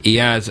he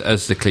has,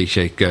 as the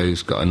cliche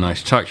goes, got a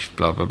nice touch.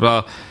 Blah blah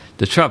blah.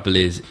 The trouble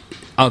is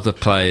other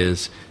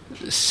players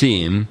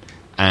see him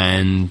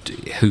and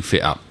hoof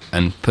it up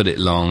and put it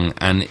long,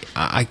 and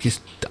I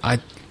just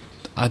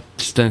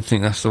don't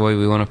think that's the way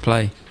we want to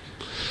play.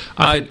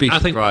 I'd be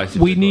surprised.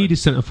 We need a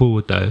centre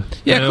forward, though.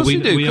 Yeah, of course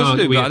we do.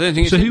 But I don't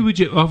think. So who would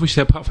you?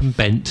 Obviously, apart from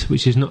Bent,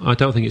 which is not. I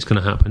don't think it's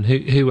going to happen.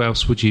 Who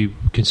else would you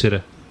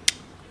consider?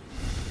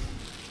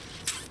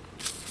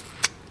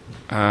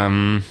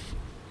 I'll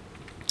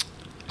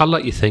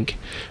let you think.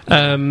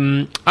 I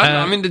mean,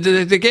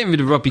 they're getting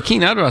rid of Robbie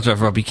Keane. I'd rather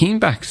have Robbie Keane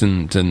back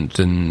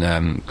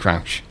than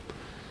Crouch.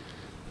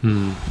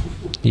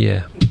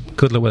 Yeah,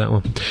 good luck with that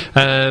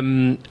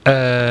one.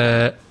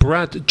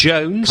 Brad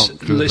Jones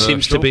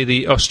seems to be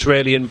the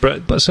Australian,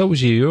 but so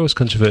was you. You're always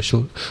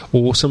controversial,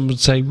 or some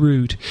would say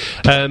rude.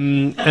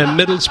 And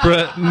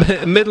Middlesbrough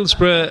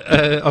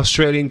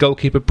Australian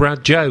goalkeeper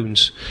Brad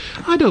Jones.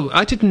 I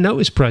didn't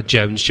notice Brad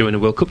Jones during the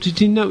World Cup. Did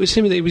you notice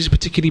him? That he was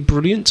particularly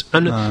brilliant.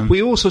 And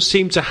we also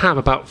seem to have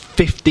about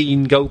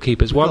 15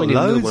 goalkeepers. Why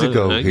loads of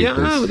goalkeepers.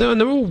 Yeah,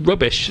 they're all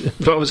rubbish.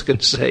 What I was going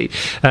to say.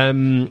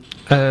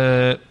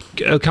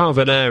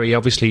 Carvaneri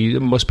obviously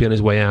must be on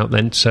his way out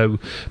then, so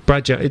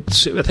Brad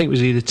Jones, I think it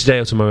was either today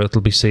or tomorrow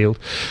it'll be sealed.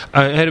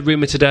 I heard a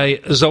rumour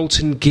today,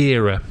 Zoltan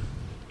Gera.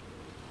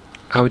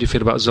 How would you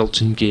feel about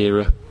Zoltan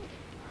Gera?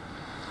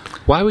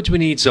 Why would we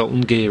need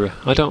Zoltan Gera?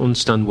 I don't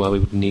understand why we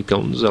would need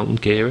Zoltan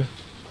Gera.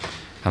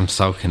 I'm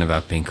sulking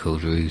about being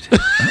called rude.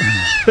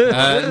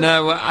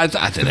 No, I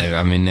don't know.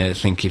 I mean, I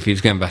think if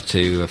he's going back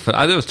to...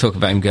 I always talk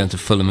about him going to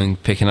Fulham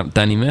and picking up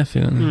Danny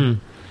Murphy.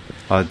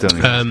 I don't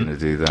think he's going to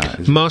do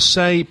that.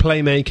 Marseille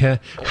playmaker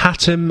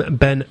Hatem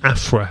Ben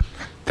Afra.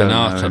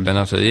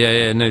 Benata.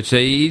 Yeah. No, so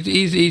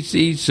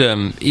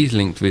he's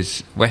linked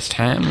with West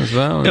Ham as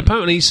well.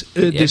 Apparently,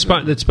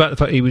 despite the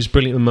fact he was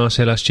brilliant in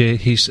Marseille last year,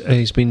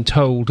 he's been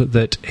told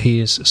that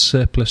he is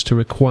surplus to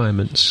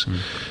requirements.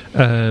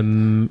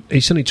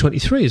 He's only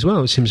 23 as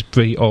well. It seems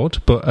very odd,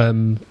 but I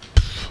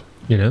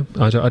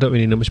don't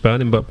really know much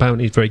about him, but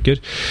apparently he's very good.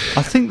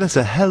 I think there's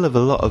a hell of a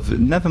lot of...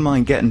 Never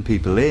mind getting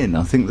people in.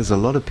 I think there's a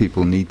lot of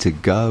people need to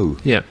go.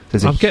 Yeah.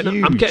 I'm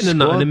getting on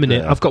that in a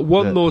minute. I've got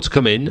one more to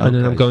come in, and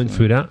then I'm going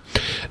through that.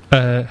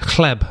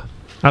 Kleb.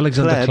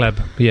 Alexander Kleb.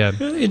 Yeah.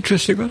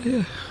 Interesting one,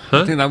 yeah.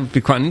 Huh? I think that would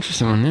be quite an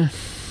interesting one, yeah.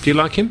 Do you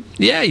like him?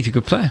 Yeah, he's a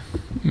good player.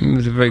 He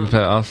was a very good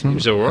player at Arsenal. He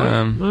was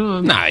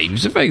alright. He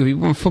was a very good. He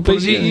won football.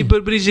 But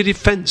he's a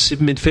defensive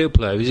midfield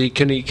player.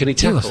 Can he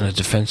tackle? He wasn't a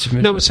defensive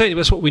midfield. No, I'm saying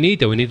that's what we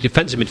need, though. We need a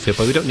defensive midfield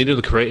player. We don't need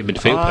another creative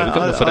midfield player. We've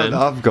got enough for them.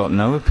 I've got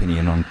no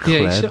opinion on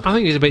Kleb. Yeah, I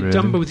think he's a bit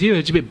dumb with you.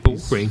 He's a bit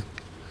boring.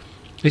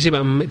 He's a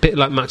bit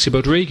like Maxi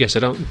Rodriguez. I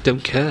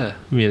don't care,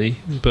 really.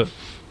 But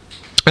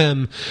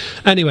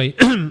anyway...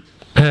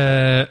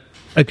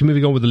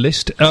 moving on with the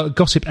list.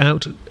 Gossip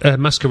out,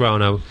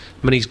 Mascherano.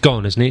 I mean, he's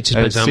gone, isn't he? It just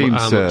depends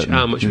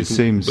how much we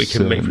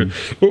can make for him.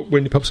 Oh,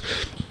 Windy Pops.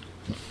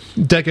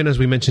 Degan, as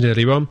we mentioned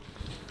earlier on.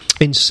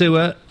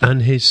 Insua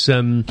and his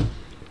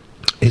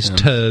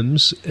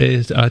terms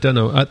is, I don't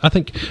know. I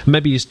think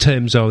maybe his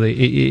terms are that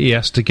he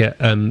has to get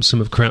some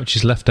of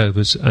Crouch's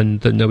leftovers,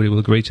 and that nobody will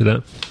agree to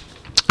that.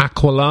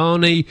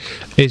 Aquilani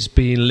is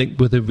being linked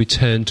with a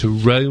return to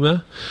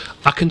Roma.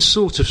 I can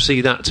sort of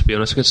see that, to be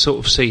honest. I can sort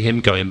of see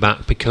him going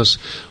back because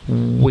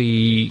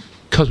with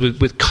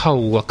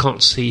Cole, I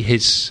can't see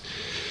his...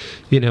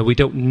 we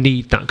don't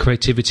need that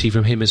creativity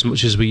from him as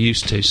much as we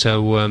used to.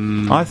 So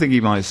I think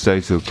he might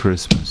stay till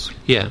Christmas.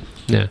 Yeah.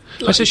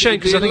 That's a shame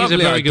because I think he's a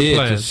very good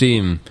player. To see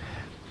him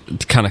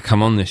kind of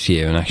come on this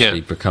year and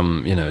actually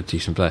become a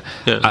decent player.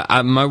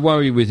 My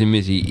worry with him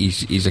is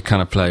he's a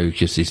kind of player who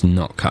just is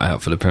not cut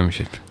out for the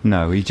Premiership.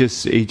 No, he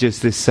just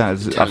this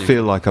sounds, I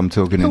feel like I'm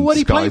talking in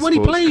Sky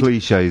Sports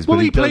cliches, but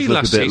he does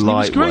look a bit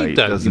lightweight,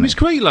 doesn't he? He was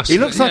great last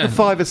season. He looks like a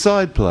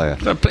five-a-side player.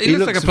 He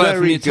looks like a player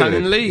from the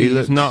Italian league.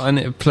 He's not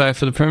a player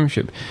for the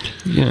Premiership.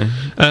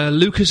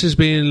 Lucas is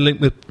being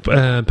linked with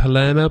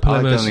Palermo.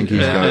 I don't think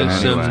he's going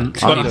anywhere.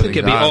 I think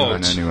it'd be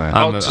odd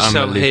to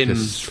sell him.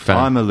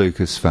 I'm a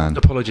Lucas fan.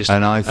 Apologies.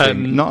 And I think,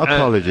 not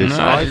apologists,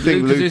 I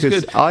think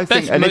Lucas,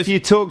 and if you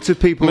talk to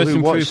people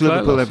who watch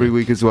Liverpool every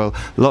week as well,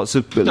 lots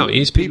of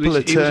people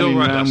are turning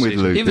around with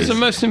Lucas. He was the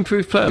most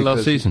improved player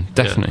last season,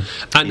 definitely.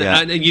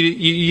 And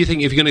you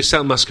think if you're going to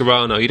sell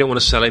Mascherano, you don't want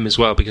to sell him as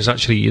well, because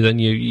actually then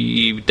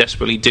you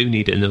desperately do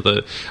need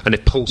another, and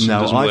if Paulson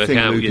doesn't work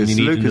out, you need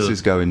another. Lucas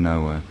is going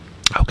nowhere.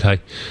 Okay,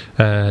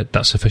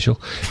 that's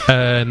official.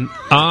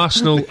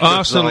 Arsenal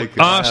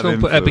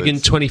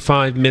begin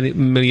 25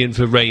 million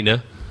for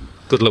Reina.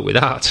 Good luck with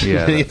that.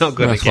 Yeah,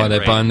 that's why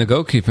they're buying the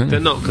goalkeeper. They're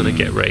not going to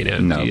get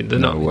Reina.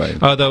 No way.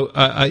 Although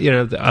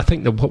I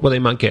think what they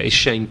might get is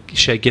Shay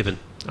Given.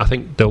 I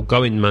think they'll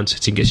go in Man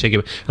City and get Shay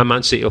Given, and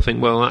Man City will think,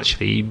 well,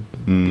 actually,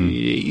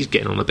 he's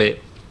getting on a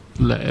bit.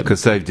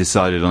 Because they've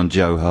decided on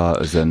Joe Hart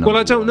as their number one.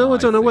 I don't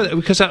know whether,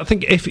 because I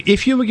think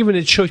if you were given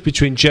a choice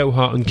between Joe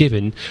Hart and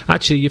Given,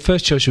 actually your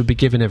first choice would be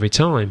Given every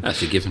time.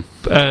 That's a given.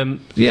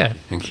 Yeah,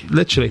 thank you.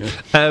 Literally.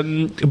 Yeah.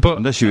 But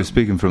unless you were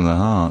speaking from the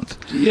heart.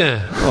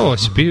 Yeah. Oh,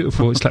 it's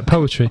beautiful. It's like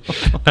poetry.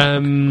 But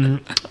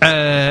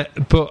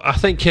I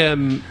think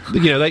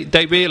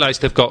they realise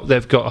they've got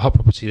a hot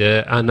property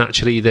there, and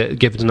actually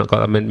Given's not got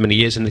that many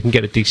years, and they can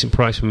get a decent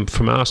price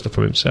from Arsenal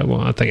from him. So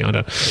I don't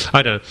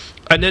know.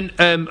 And then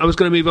I was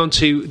going to move on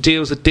to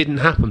deals that didn't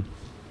happen.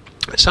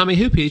 Sammy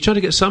Hupia, you're trying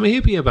to get Sammy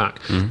Hupia back.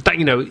 That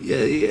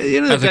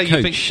as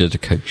a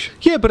coach.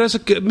 Yeah, but as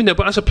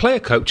a player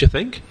coach, I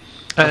think.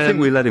 I think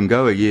we let him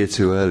go a year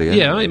too early.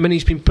 Yeah, I mean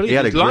he's been brilliant. He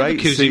had a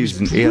great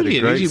season. He had a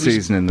great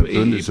season in the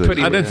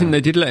Bundesliga. I don't think they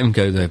did let him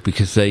go though,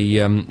 because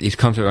his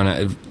contract ran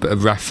out.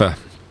 Rafa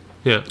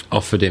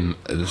offered him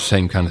the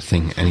same kind of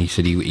thing, and he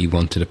said he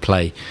wanted to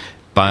play.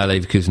 Bayer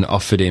Leverkusen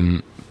offered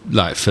him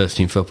like first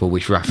team football,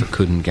 which Rafa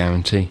couldn't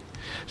guarantee.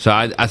 So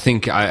I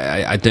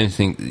don't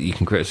think that you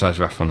can criticise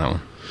Rafa on that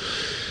one.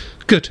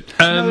 Good.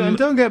 No, and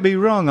don't get me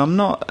wrong, I'm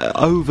not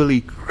overly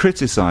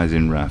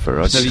criticising Rafa.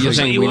 No, you're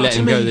saying we let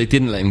him go, they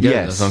didn't let him go.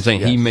 Yes, That's what I'm saying.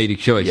 yes. He made a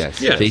choice. Yes.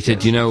 So he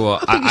said, you know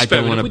what, I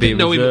don't want to be in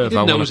reserve,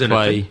 I want to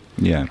play.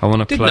 Yeah. I want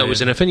to play. play. Didn't know it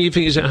was anything. You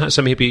think you're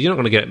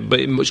not going to get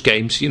much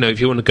games, if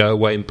you want to go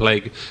away and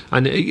play.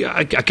 And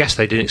I guess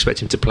they didn't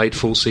expect him to play the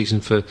full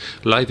season for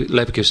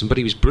Leverkusen, but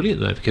he was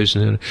brilliant at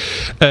Leverkusen.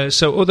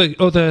 So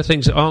other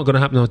things that aren't going to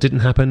happen or didn't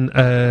happen,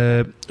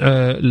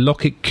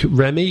 Lokic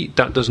Remy,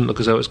 that doesn't look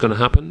as though it's going to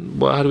happen.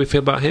 How do we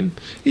feel about him?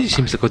 He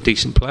seems like a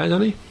decent player,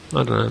 doesn't he?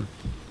 I don't know.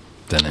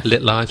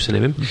 Lit lives in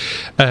him.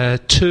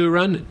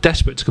 Turan,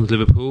 desperate to come to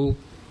Liverpool.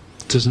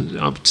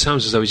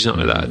 Sounds as though he's not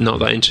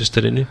that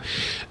interested in him.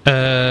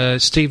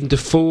 Stephen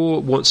Defoe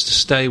wants to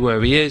stay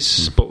where he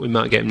is, but we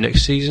might get him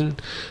next season.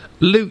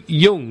 Luke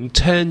Young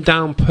turned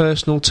down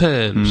personal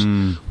terms.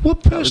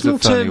 What personal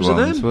terms are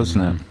them?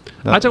 Wasn't it?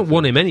 I don't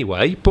want him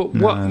anyway, but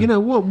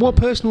what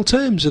personal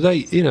terms are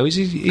they?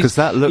 Because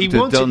that looked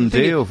a done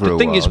deal for a while.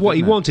 The thing is, what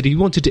he wanted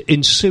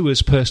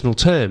Insua's personal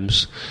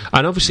terms,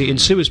 and obviously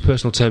Insua's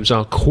personal terms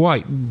are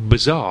quite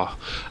bizarre,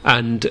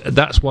 and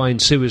that's why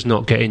Insua's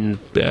not getting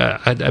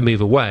a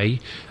move away.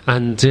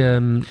 And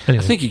anyway. I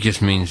think it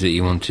just means that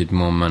he wanted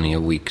more money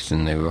a week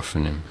than they were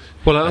offering him.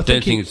 Well, I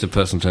don't think it's the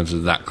personal terms are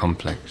that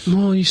complex.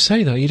 Well, you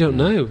say that, you don't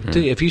know.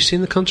 Do you? Have you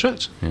seen the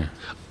contract? Yeah.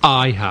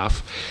 I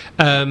have.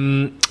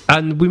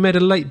 And we made a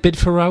late bid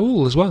for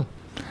Raul as well.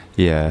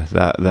 Yeah,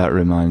 that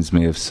reminds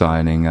me of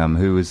signing.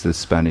 Who was the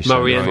Spanish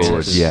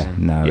forward? Yeah,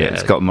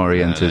 it's got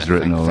Morientes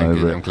written all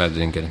over it. I'm glad they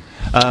didn't get him.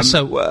 And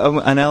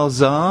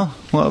Elzar,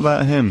 what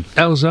about him?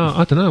 Elzar,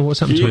 I don't know what's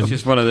happened to him. He's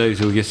just one of those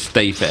who'll just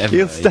stay forever.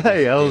 He'll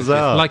stay,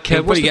 Elzar.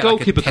 What's the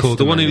goalkeeper called?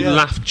 The one who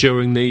laughed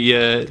during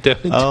the the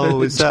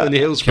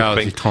Hillsborough Charles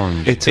thing.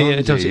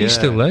 Itonji. He's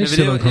still there. He's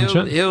still on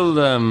contract.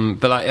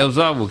 But like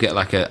Elzar will get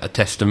like a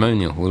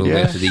testimonial. We'll all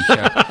go to the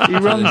show. He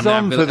runs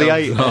on for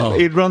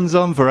He runs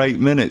on for 8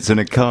 minutes in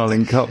a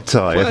Carling Cup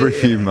tie every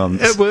few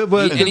months.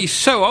 And he's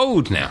so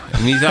old now. I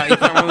mean, he's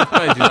like one of those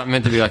players who's like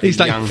meant to be like he's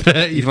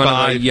one of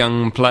our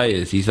young players.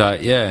 He's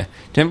like, do you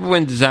remember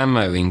when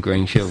Zammo in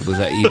Grange Hill was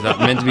that he's like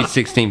meant to be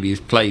 16 but he's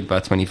played by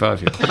a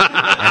 25-year-old?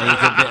 And he's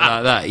a bit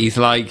like that. He's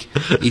like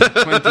he's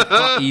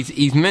 25,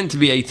 he's meant to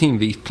be 18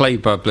 but he's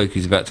played by a bloke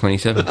who's about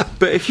 27.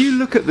 But if you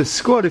look at the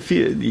squad, if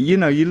you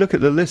look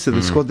at the list of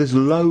the squad, there's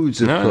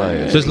loads of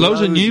players. There's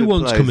loads of new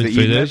ones coming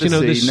through.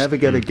 You never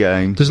get a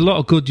game. There's a lot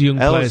of good young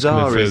players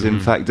coming through. Elzar is in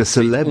fact a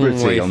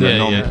celebrity on the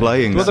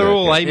non-playing. Well, they're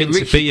all aiming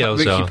to be Elzar.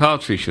 Richie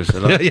Partridge was the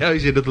last. Yeah,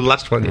 he's the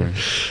last one.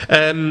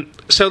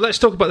 So let's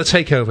talk about the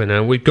takeover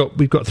now. We've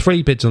got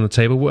 3 bids on the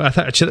table. I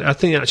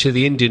think actually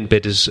the Indian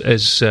bid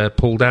has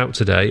pulled out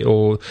today,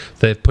 or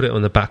they've put it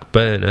on the back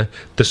burner.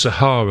 The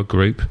Sahara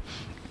Group,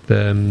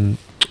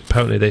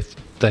 apparently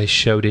they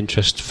showed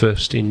interest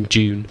first in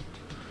June.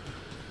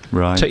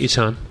 Right. Take your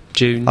time.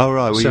 June. Oh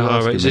right,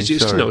 Sahara. It's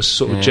a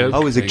sort of joke.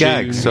 Oh, it was a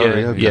gag. June,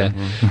 sorry. Okay. Yeah.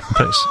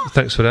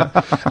 Thanks for that.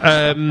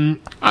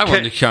 I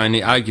want the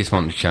Chinese. I just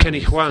want the Chinese.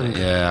 Kenny Huang.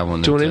 Yeah, I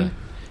want. Do you want him?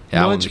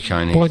 Yeah, I want the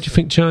Chinese. Why do you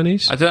think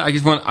Chinese? I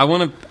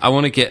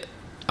want to get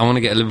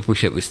a Liverpool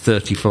shirt with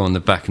 34 on the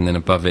back and then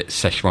above it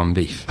Szechuan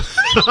beef.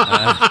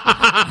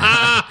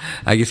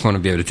 I just want to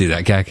be able to do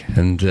that gag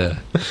and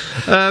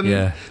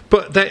yeah.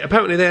 But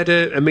apparently they had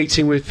a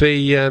meeting with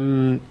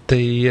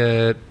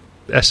the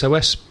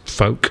SOS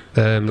folk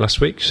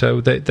last week,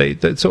 so they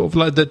sort of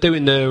like they're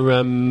doing their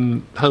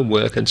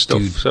homework and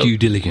stuff. Due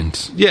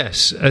diligence.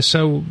 Yes,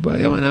 so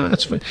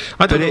that's fine.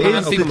 I don't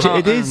know.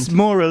 It is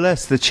more or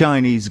less the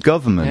Chinese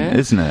government,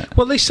 isn't it?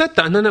 Well, they said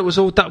that, and then that was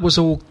all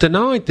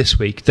denied this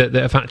week. That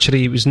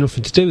actually it was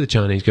nothing to do with the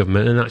Chinese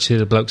government, and actually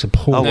the blokes are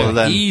pulled. Oh, well,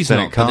 then, he's then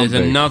not. But there's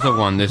another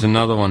one. There's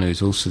another one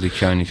who's also the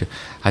Chinese.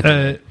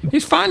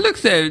 It's fine. Look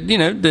there,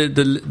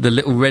 the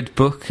little red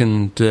book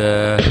and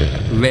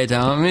red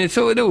arm. I mean, it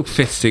all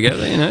fits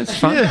together. It's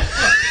fine. Yeah.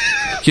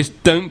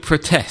 Just don't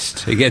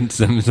protest against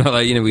them. It's not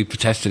like we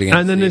protested against.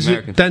 And then there's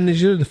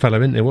the other fella,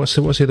 isn't there? What's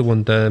the other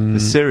one? The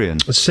Syrian.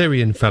 A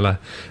Syrian fella,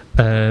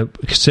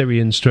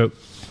 Syrian stroke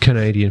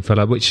Canadian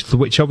fella,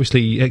 which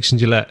obviously Hicks and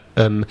Gillette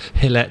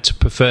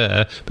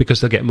prefer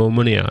because they'll get more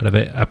money out of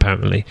it,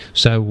 apparently.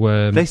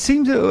 So they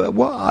seem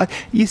to.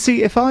 You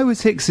see, if I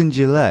was Hicks and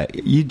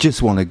Gillette, you'd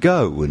just want to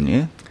go, wouldn't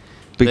you?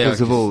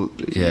 Because of all,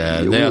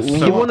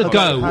 you want to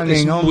go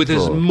with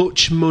as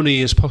much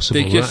money as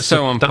possible. They're just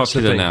so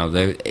unpopular now.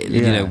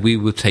 We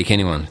will take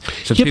anyone.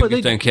 So people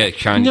don't care.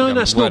 Chinese. No,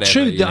 that's not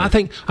true. I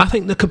think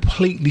they're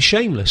completely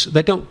shameless.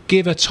 They don't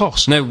give a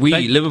toss. No,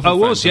 Liverpool.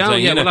 We'll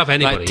have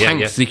anybody. Like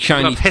tanks, the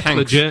Chinese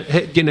tanks.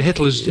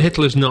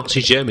 Hitler's Nazi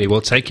Germany.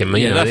 We'll take him.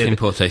 That's in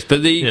poor taste.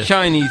 But the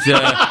Chinese,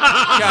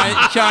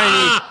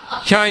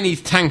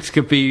 Chinese tanks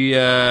could be,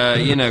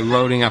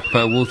 rolling up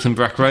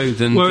Walton-Brack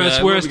Road, and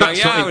whereas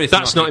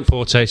that's not in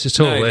poor taste at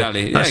all. No,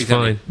 exactly. That's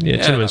fine. Yeah,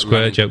 Tiananmen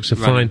Square jokes are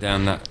fine.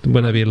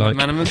 Whenever you like.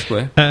 Tiananmen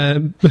Square.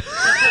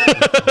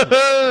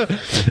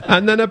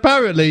 And then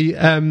apparently,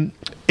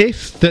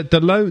 if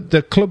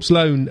the club's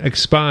loan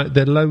expired,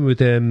 the loan with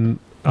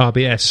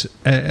RBS,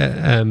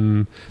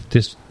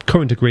 this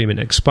current agreement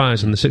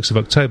expires on the 6th of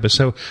October.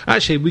 So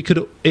actually, we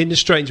could, in a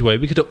strange way,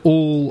 we could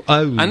all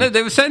own. I know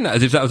they were saying that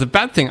as if that was a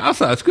bad thing. I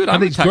thought that's good. I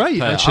think it's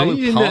great,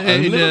 actually.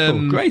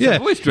 Great. Yeah,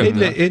 I've always dreamed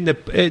that. in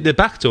the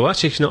back door,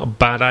 actually, it's not a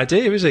bad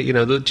idea, is it? You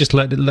know, just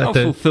let I'll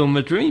fulfil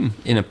my dream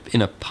in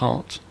a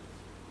part.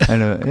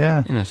 In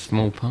a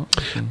small part.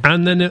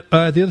 And then the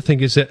other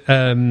thing is that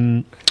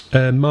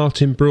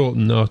Martin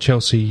Broughton, our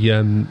Chelsea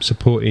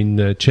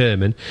supporting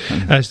chairman,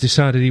 has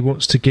decided he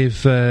wants to give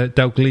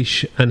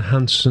Dalglish and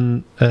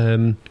Hansen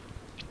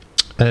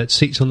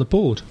seats on the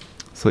board.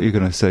 I thought you were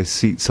going to say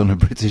seats on a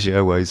British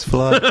Airways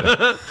flight.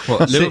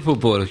 What, Liverpool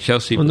board or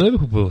Chelsea board? On the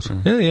Liverpool board.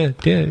 Yeah.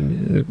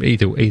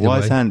 Either Why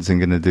is way. Hansen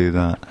going to do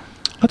that?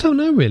 I don't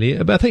know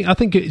really, but I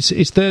think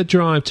it's their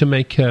drive to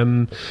make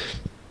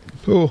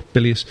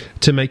bilious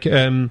to make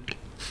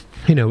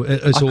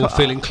us all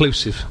feel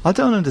inclusive. I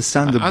don't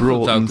understand the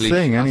Broughton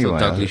thing anyway. I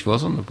thought Dalglish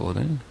was on the board,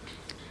 eh?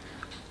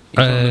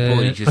 I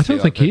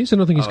don't think he is. I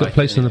don't think he's got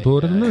placed on the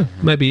board. I don't know.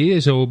 Maybe he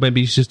is, or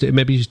maybe he's just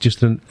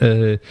in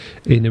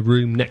a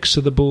room next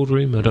to the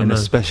boardroom. I don't know. In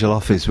a special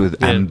office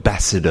with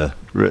ambassador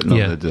written on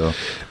the door.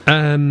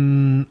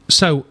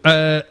 So,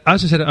 as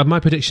I said, my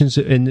predictions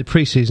in the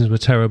pre-seasons were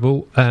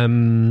terrible.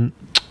 What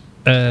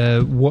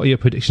are your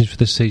predictions for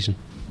this season?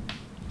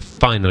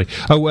 Finally.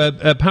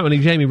 Apparently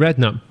Jamie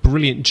Redknapp,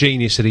 brilliant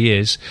genius that he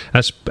is,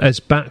 has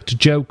backed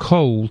Joe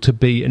Cole to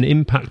be an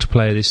impact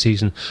player this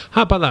season.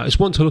 How about that? It's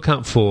one to look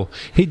out for.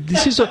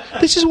 This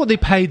is what they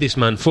paid this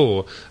man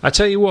for. I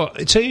tell you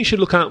what, you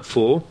should look out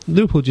for.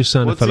 Liverpool just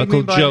signed a fella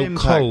called Joe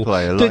Cole.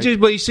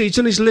 He's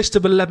on his list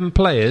of 11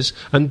 players,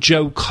 and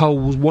Joe Cole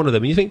was one of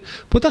them. And you think,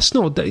 but that's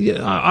not.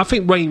 I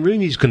think Wayne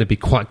Rooney's going to be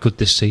quite good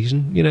this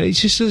season. You know, he's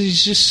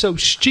just so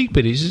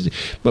stupid.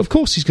 But of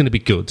course he's going to be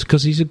good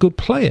because he's a good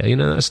player. You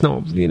know, that's not.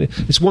 You know,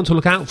 it's one to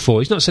look out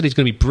for. He's not said he's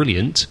going to be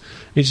brilliant.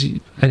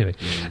 Anyway,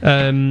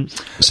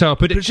 so our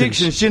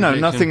predictions.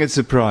 Nothing would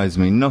surprise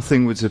me.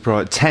 Nothing would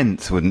surprise.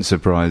 10th wouldn't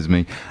surprise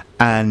me,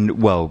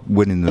 and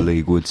winning the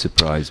league would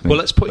surprise me. Well,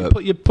 let's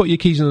put your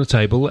keys on the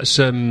table. Let's.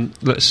 Are we doing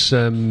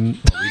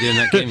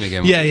that game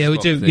again? Yeah, we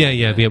do.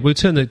 Yeah. We'll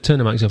turn the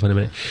mics off in a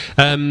minute.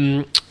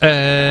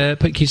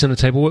 Put your keys on the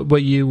table. What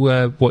are you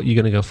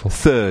going to go for?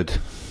 Third.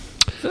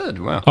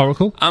 Wow.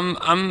 Oracle.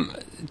 I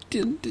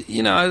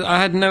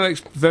had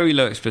very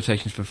low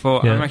expectations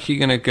before. Yeah. I'm actually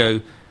going to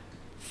go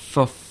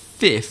for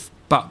 5th,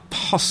 but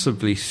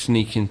possibly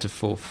sneak into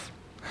 4th.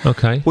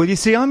 Okay. Well, you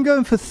see, I'm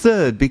going for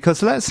 3rd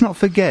because let's not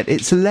forget,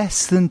 it's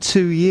less than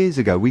 2 years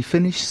ago we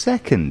finished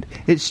 2nd.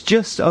 It's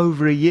just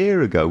over a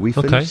year ago we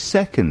finished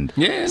 2nd.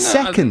 Yeah,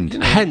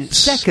 second. Hence.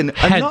 Second.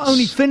 And not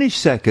only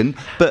finished 2nd,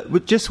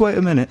 but just wait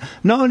a minute.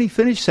 Not only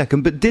finished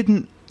 2nd, but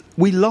didn't.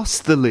 We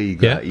lost the league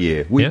that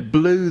year. We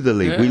blew the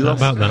league. We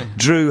lost. About that.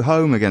 Drew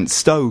home against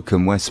Stoke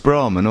and West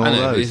Brom and all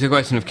those. It's a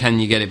question of can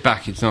you get it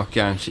back. It's not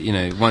guaranteed. You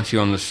know, once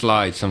you're on the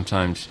slide,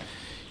 sometimes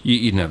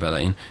you know about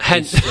that. Ian.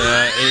 Hence, and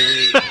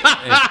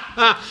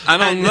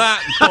on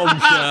that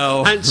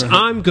bombshell. Hence,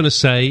 I'm going to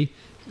say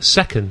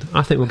 2nd.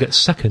 I think we'll get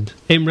 2nd.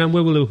 Imran,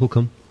 where will Liverpool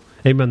come?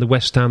 Imran, the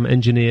West Ham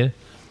engineer,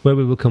 where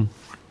will we come?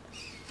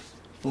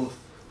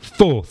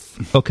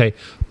 4th. Okay,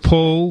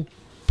 Paul.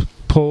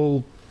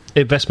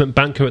 Investment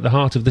banker at the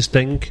heart of this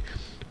thing,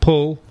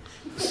 Paul.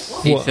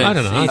 I don't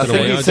know. I don't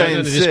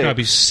know. Describe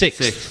his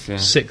 6th.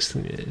 Sixth.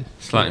 Yeah.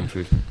 Slight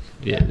improvement.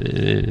 Yeah.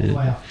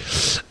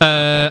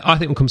 I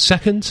think we'll come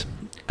 2nd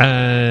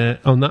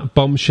on that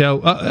bombshell.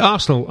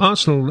 Arsenal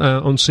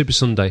on Super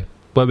Sunday.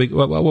 What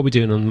are we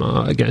doing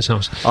against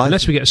Arsenal?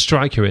 Unless we get a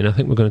striker in, I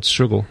think we're going to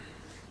struggle.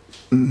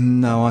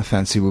 No, I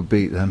fancy we'll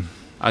beat them.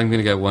 I'm going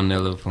to go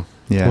 1-0 Liverpool.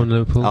 Yeah. 1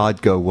 Liverpool.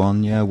 I'd go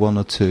 1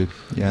 or 2.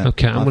 Yeah.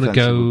 Okay, I'm going to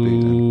go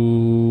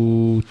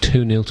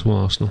 2-0 to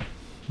Arsenal.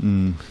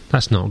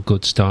 That's not a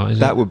good start, is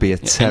it? That would be a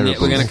terrible. And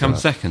yet we're going to come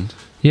 2nd.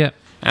 Yeah.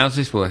 How's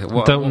this work?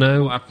 Don't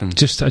know. What happened?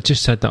 I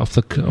just said that off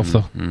the.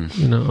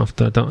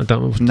 I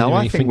don't No,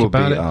 I think we'll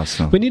about beat it.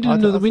 Arsenal. We need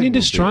another. We need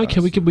a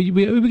striker. We're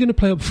going to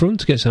play up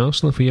front against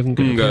Arsenal if we haven't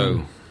got.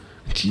 Go.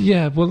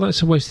 Yeah, well,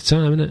 that's a waste of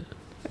time, isn't it?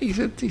 He's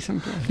a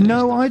decent player.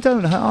 No, I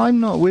don't. I'm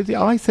not with you.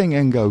 I think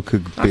Ngo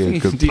could be a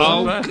good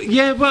player.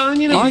 Yeah, well,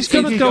 he's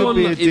going to go on.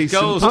 His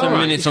goals to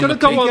minutes on the pitch.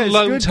 He's going to go on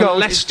loan to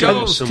Leicester,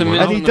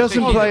 and he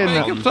doesn't play in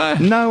that.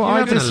 No,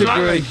 I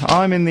disagree.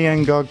 I'm in the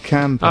Ngog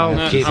camp.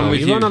 Oh,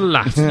 you're on a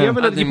laugh.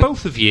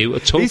 Both of you are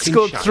talking. He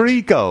scored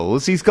 3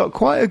 goals. He's got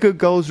quite a good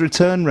goals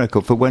return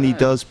record for when he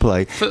does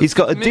play. He's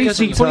got a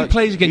decent touch. He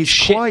plays against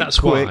shit. That's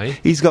quick. Why.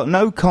 He's got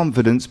no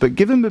confidence, but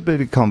give him a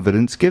bit of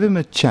confidence, give him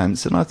a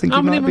chance, and I think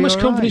he might be all right. How much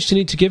confidence do you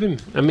need to give him?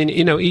 I mean,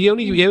 he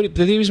only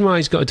the reason why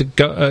he's got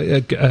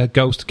a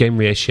goals to game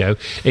ratio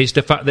is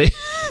the fact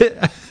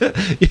that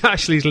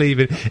Ashley's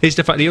leaving is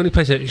the fact that he only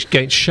plays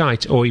against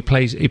shite, or he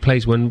plays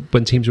when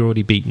teams are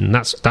already beaten.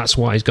 That's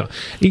why he's got.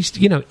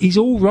 He's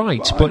all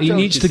right, but he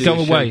needs to go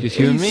away.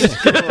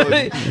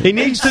 He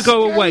needs to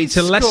go away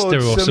to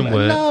Leicester or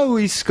somewhere. No,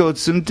 he scored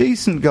some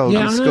decent goals.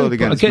 He scored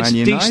against Man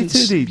United.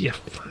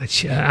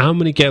 How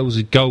many goals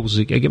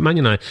against Man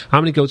United?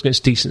 How many goals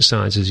against decent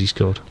sides has he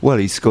scored? Well,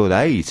 he scored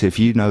 8. If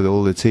you know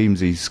all the teams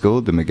he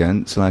scored them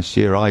against last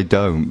year, I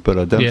don't. But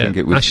I don't think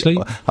it was. Ashley?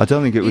 I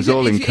don't think it was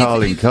all in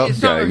Carling Cup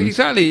games.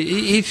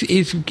 Exactly.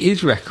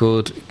 His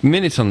record,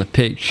 minutes on the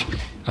pitch,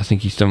 I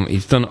think he's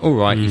done all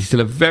right. He's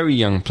still a very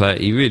young player.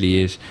 He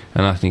really is,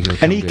 and I think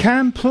he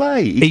can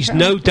play. He's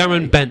no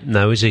Darren Bent,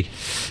 though, is he?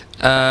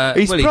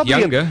 He's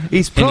younger.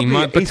 He's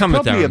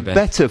probably a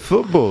better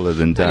footballer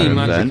than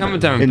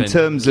Darren Bent in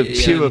terms of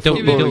pure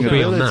footballing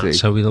ability.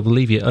 So I'll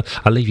leave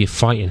you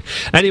fighting.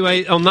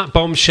 Anyway, on that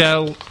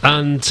bombshell,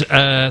 and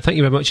thank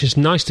you very much. It's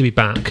nice to be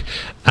back,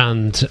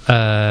 and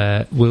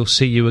we'll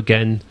see you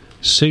again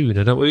soon.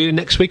 I don't. Are we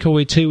next week or are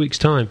we 2 weeks'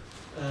 time?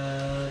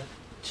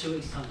 2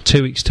 weeks' time.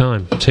 2 weeks'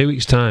 time. 2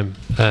 weeks' time.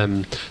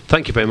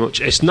 Thank you very much.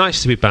 It's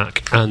nice to be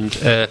back, and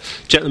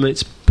gentlemen,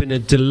 it's been a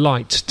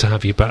delight to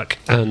have you back,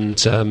 and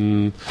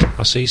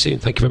I'll see you soon.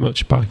 Thank you very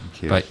much. Bye.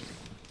 Bye.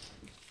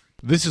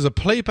 This is a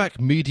Playback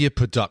Media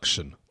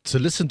production. To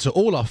listen to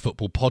all our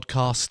football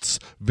podcasts,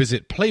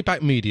 visit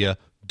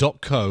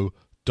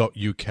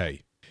playbackmedia.co.uk.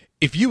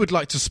 If you would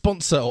like to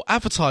sponsor or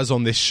advertise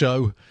on this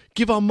show,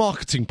 give our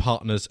marketing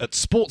partners at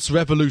Sports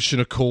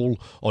Revolution a call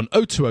on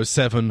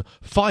 0207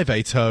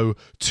 580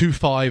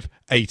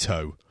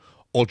 2580,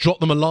 or drop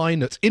them a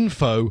line at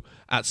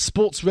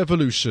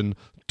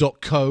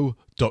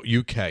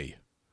info@sportsrevolution.co.uk.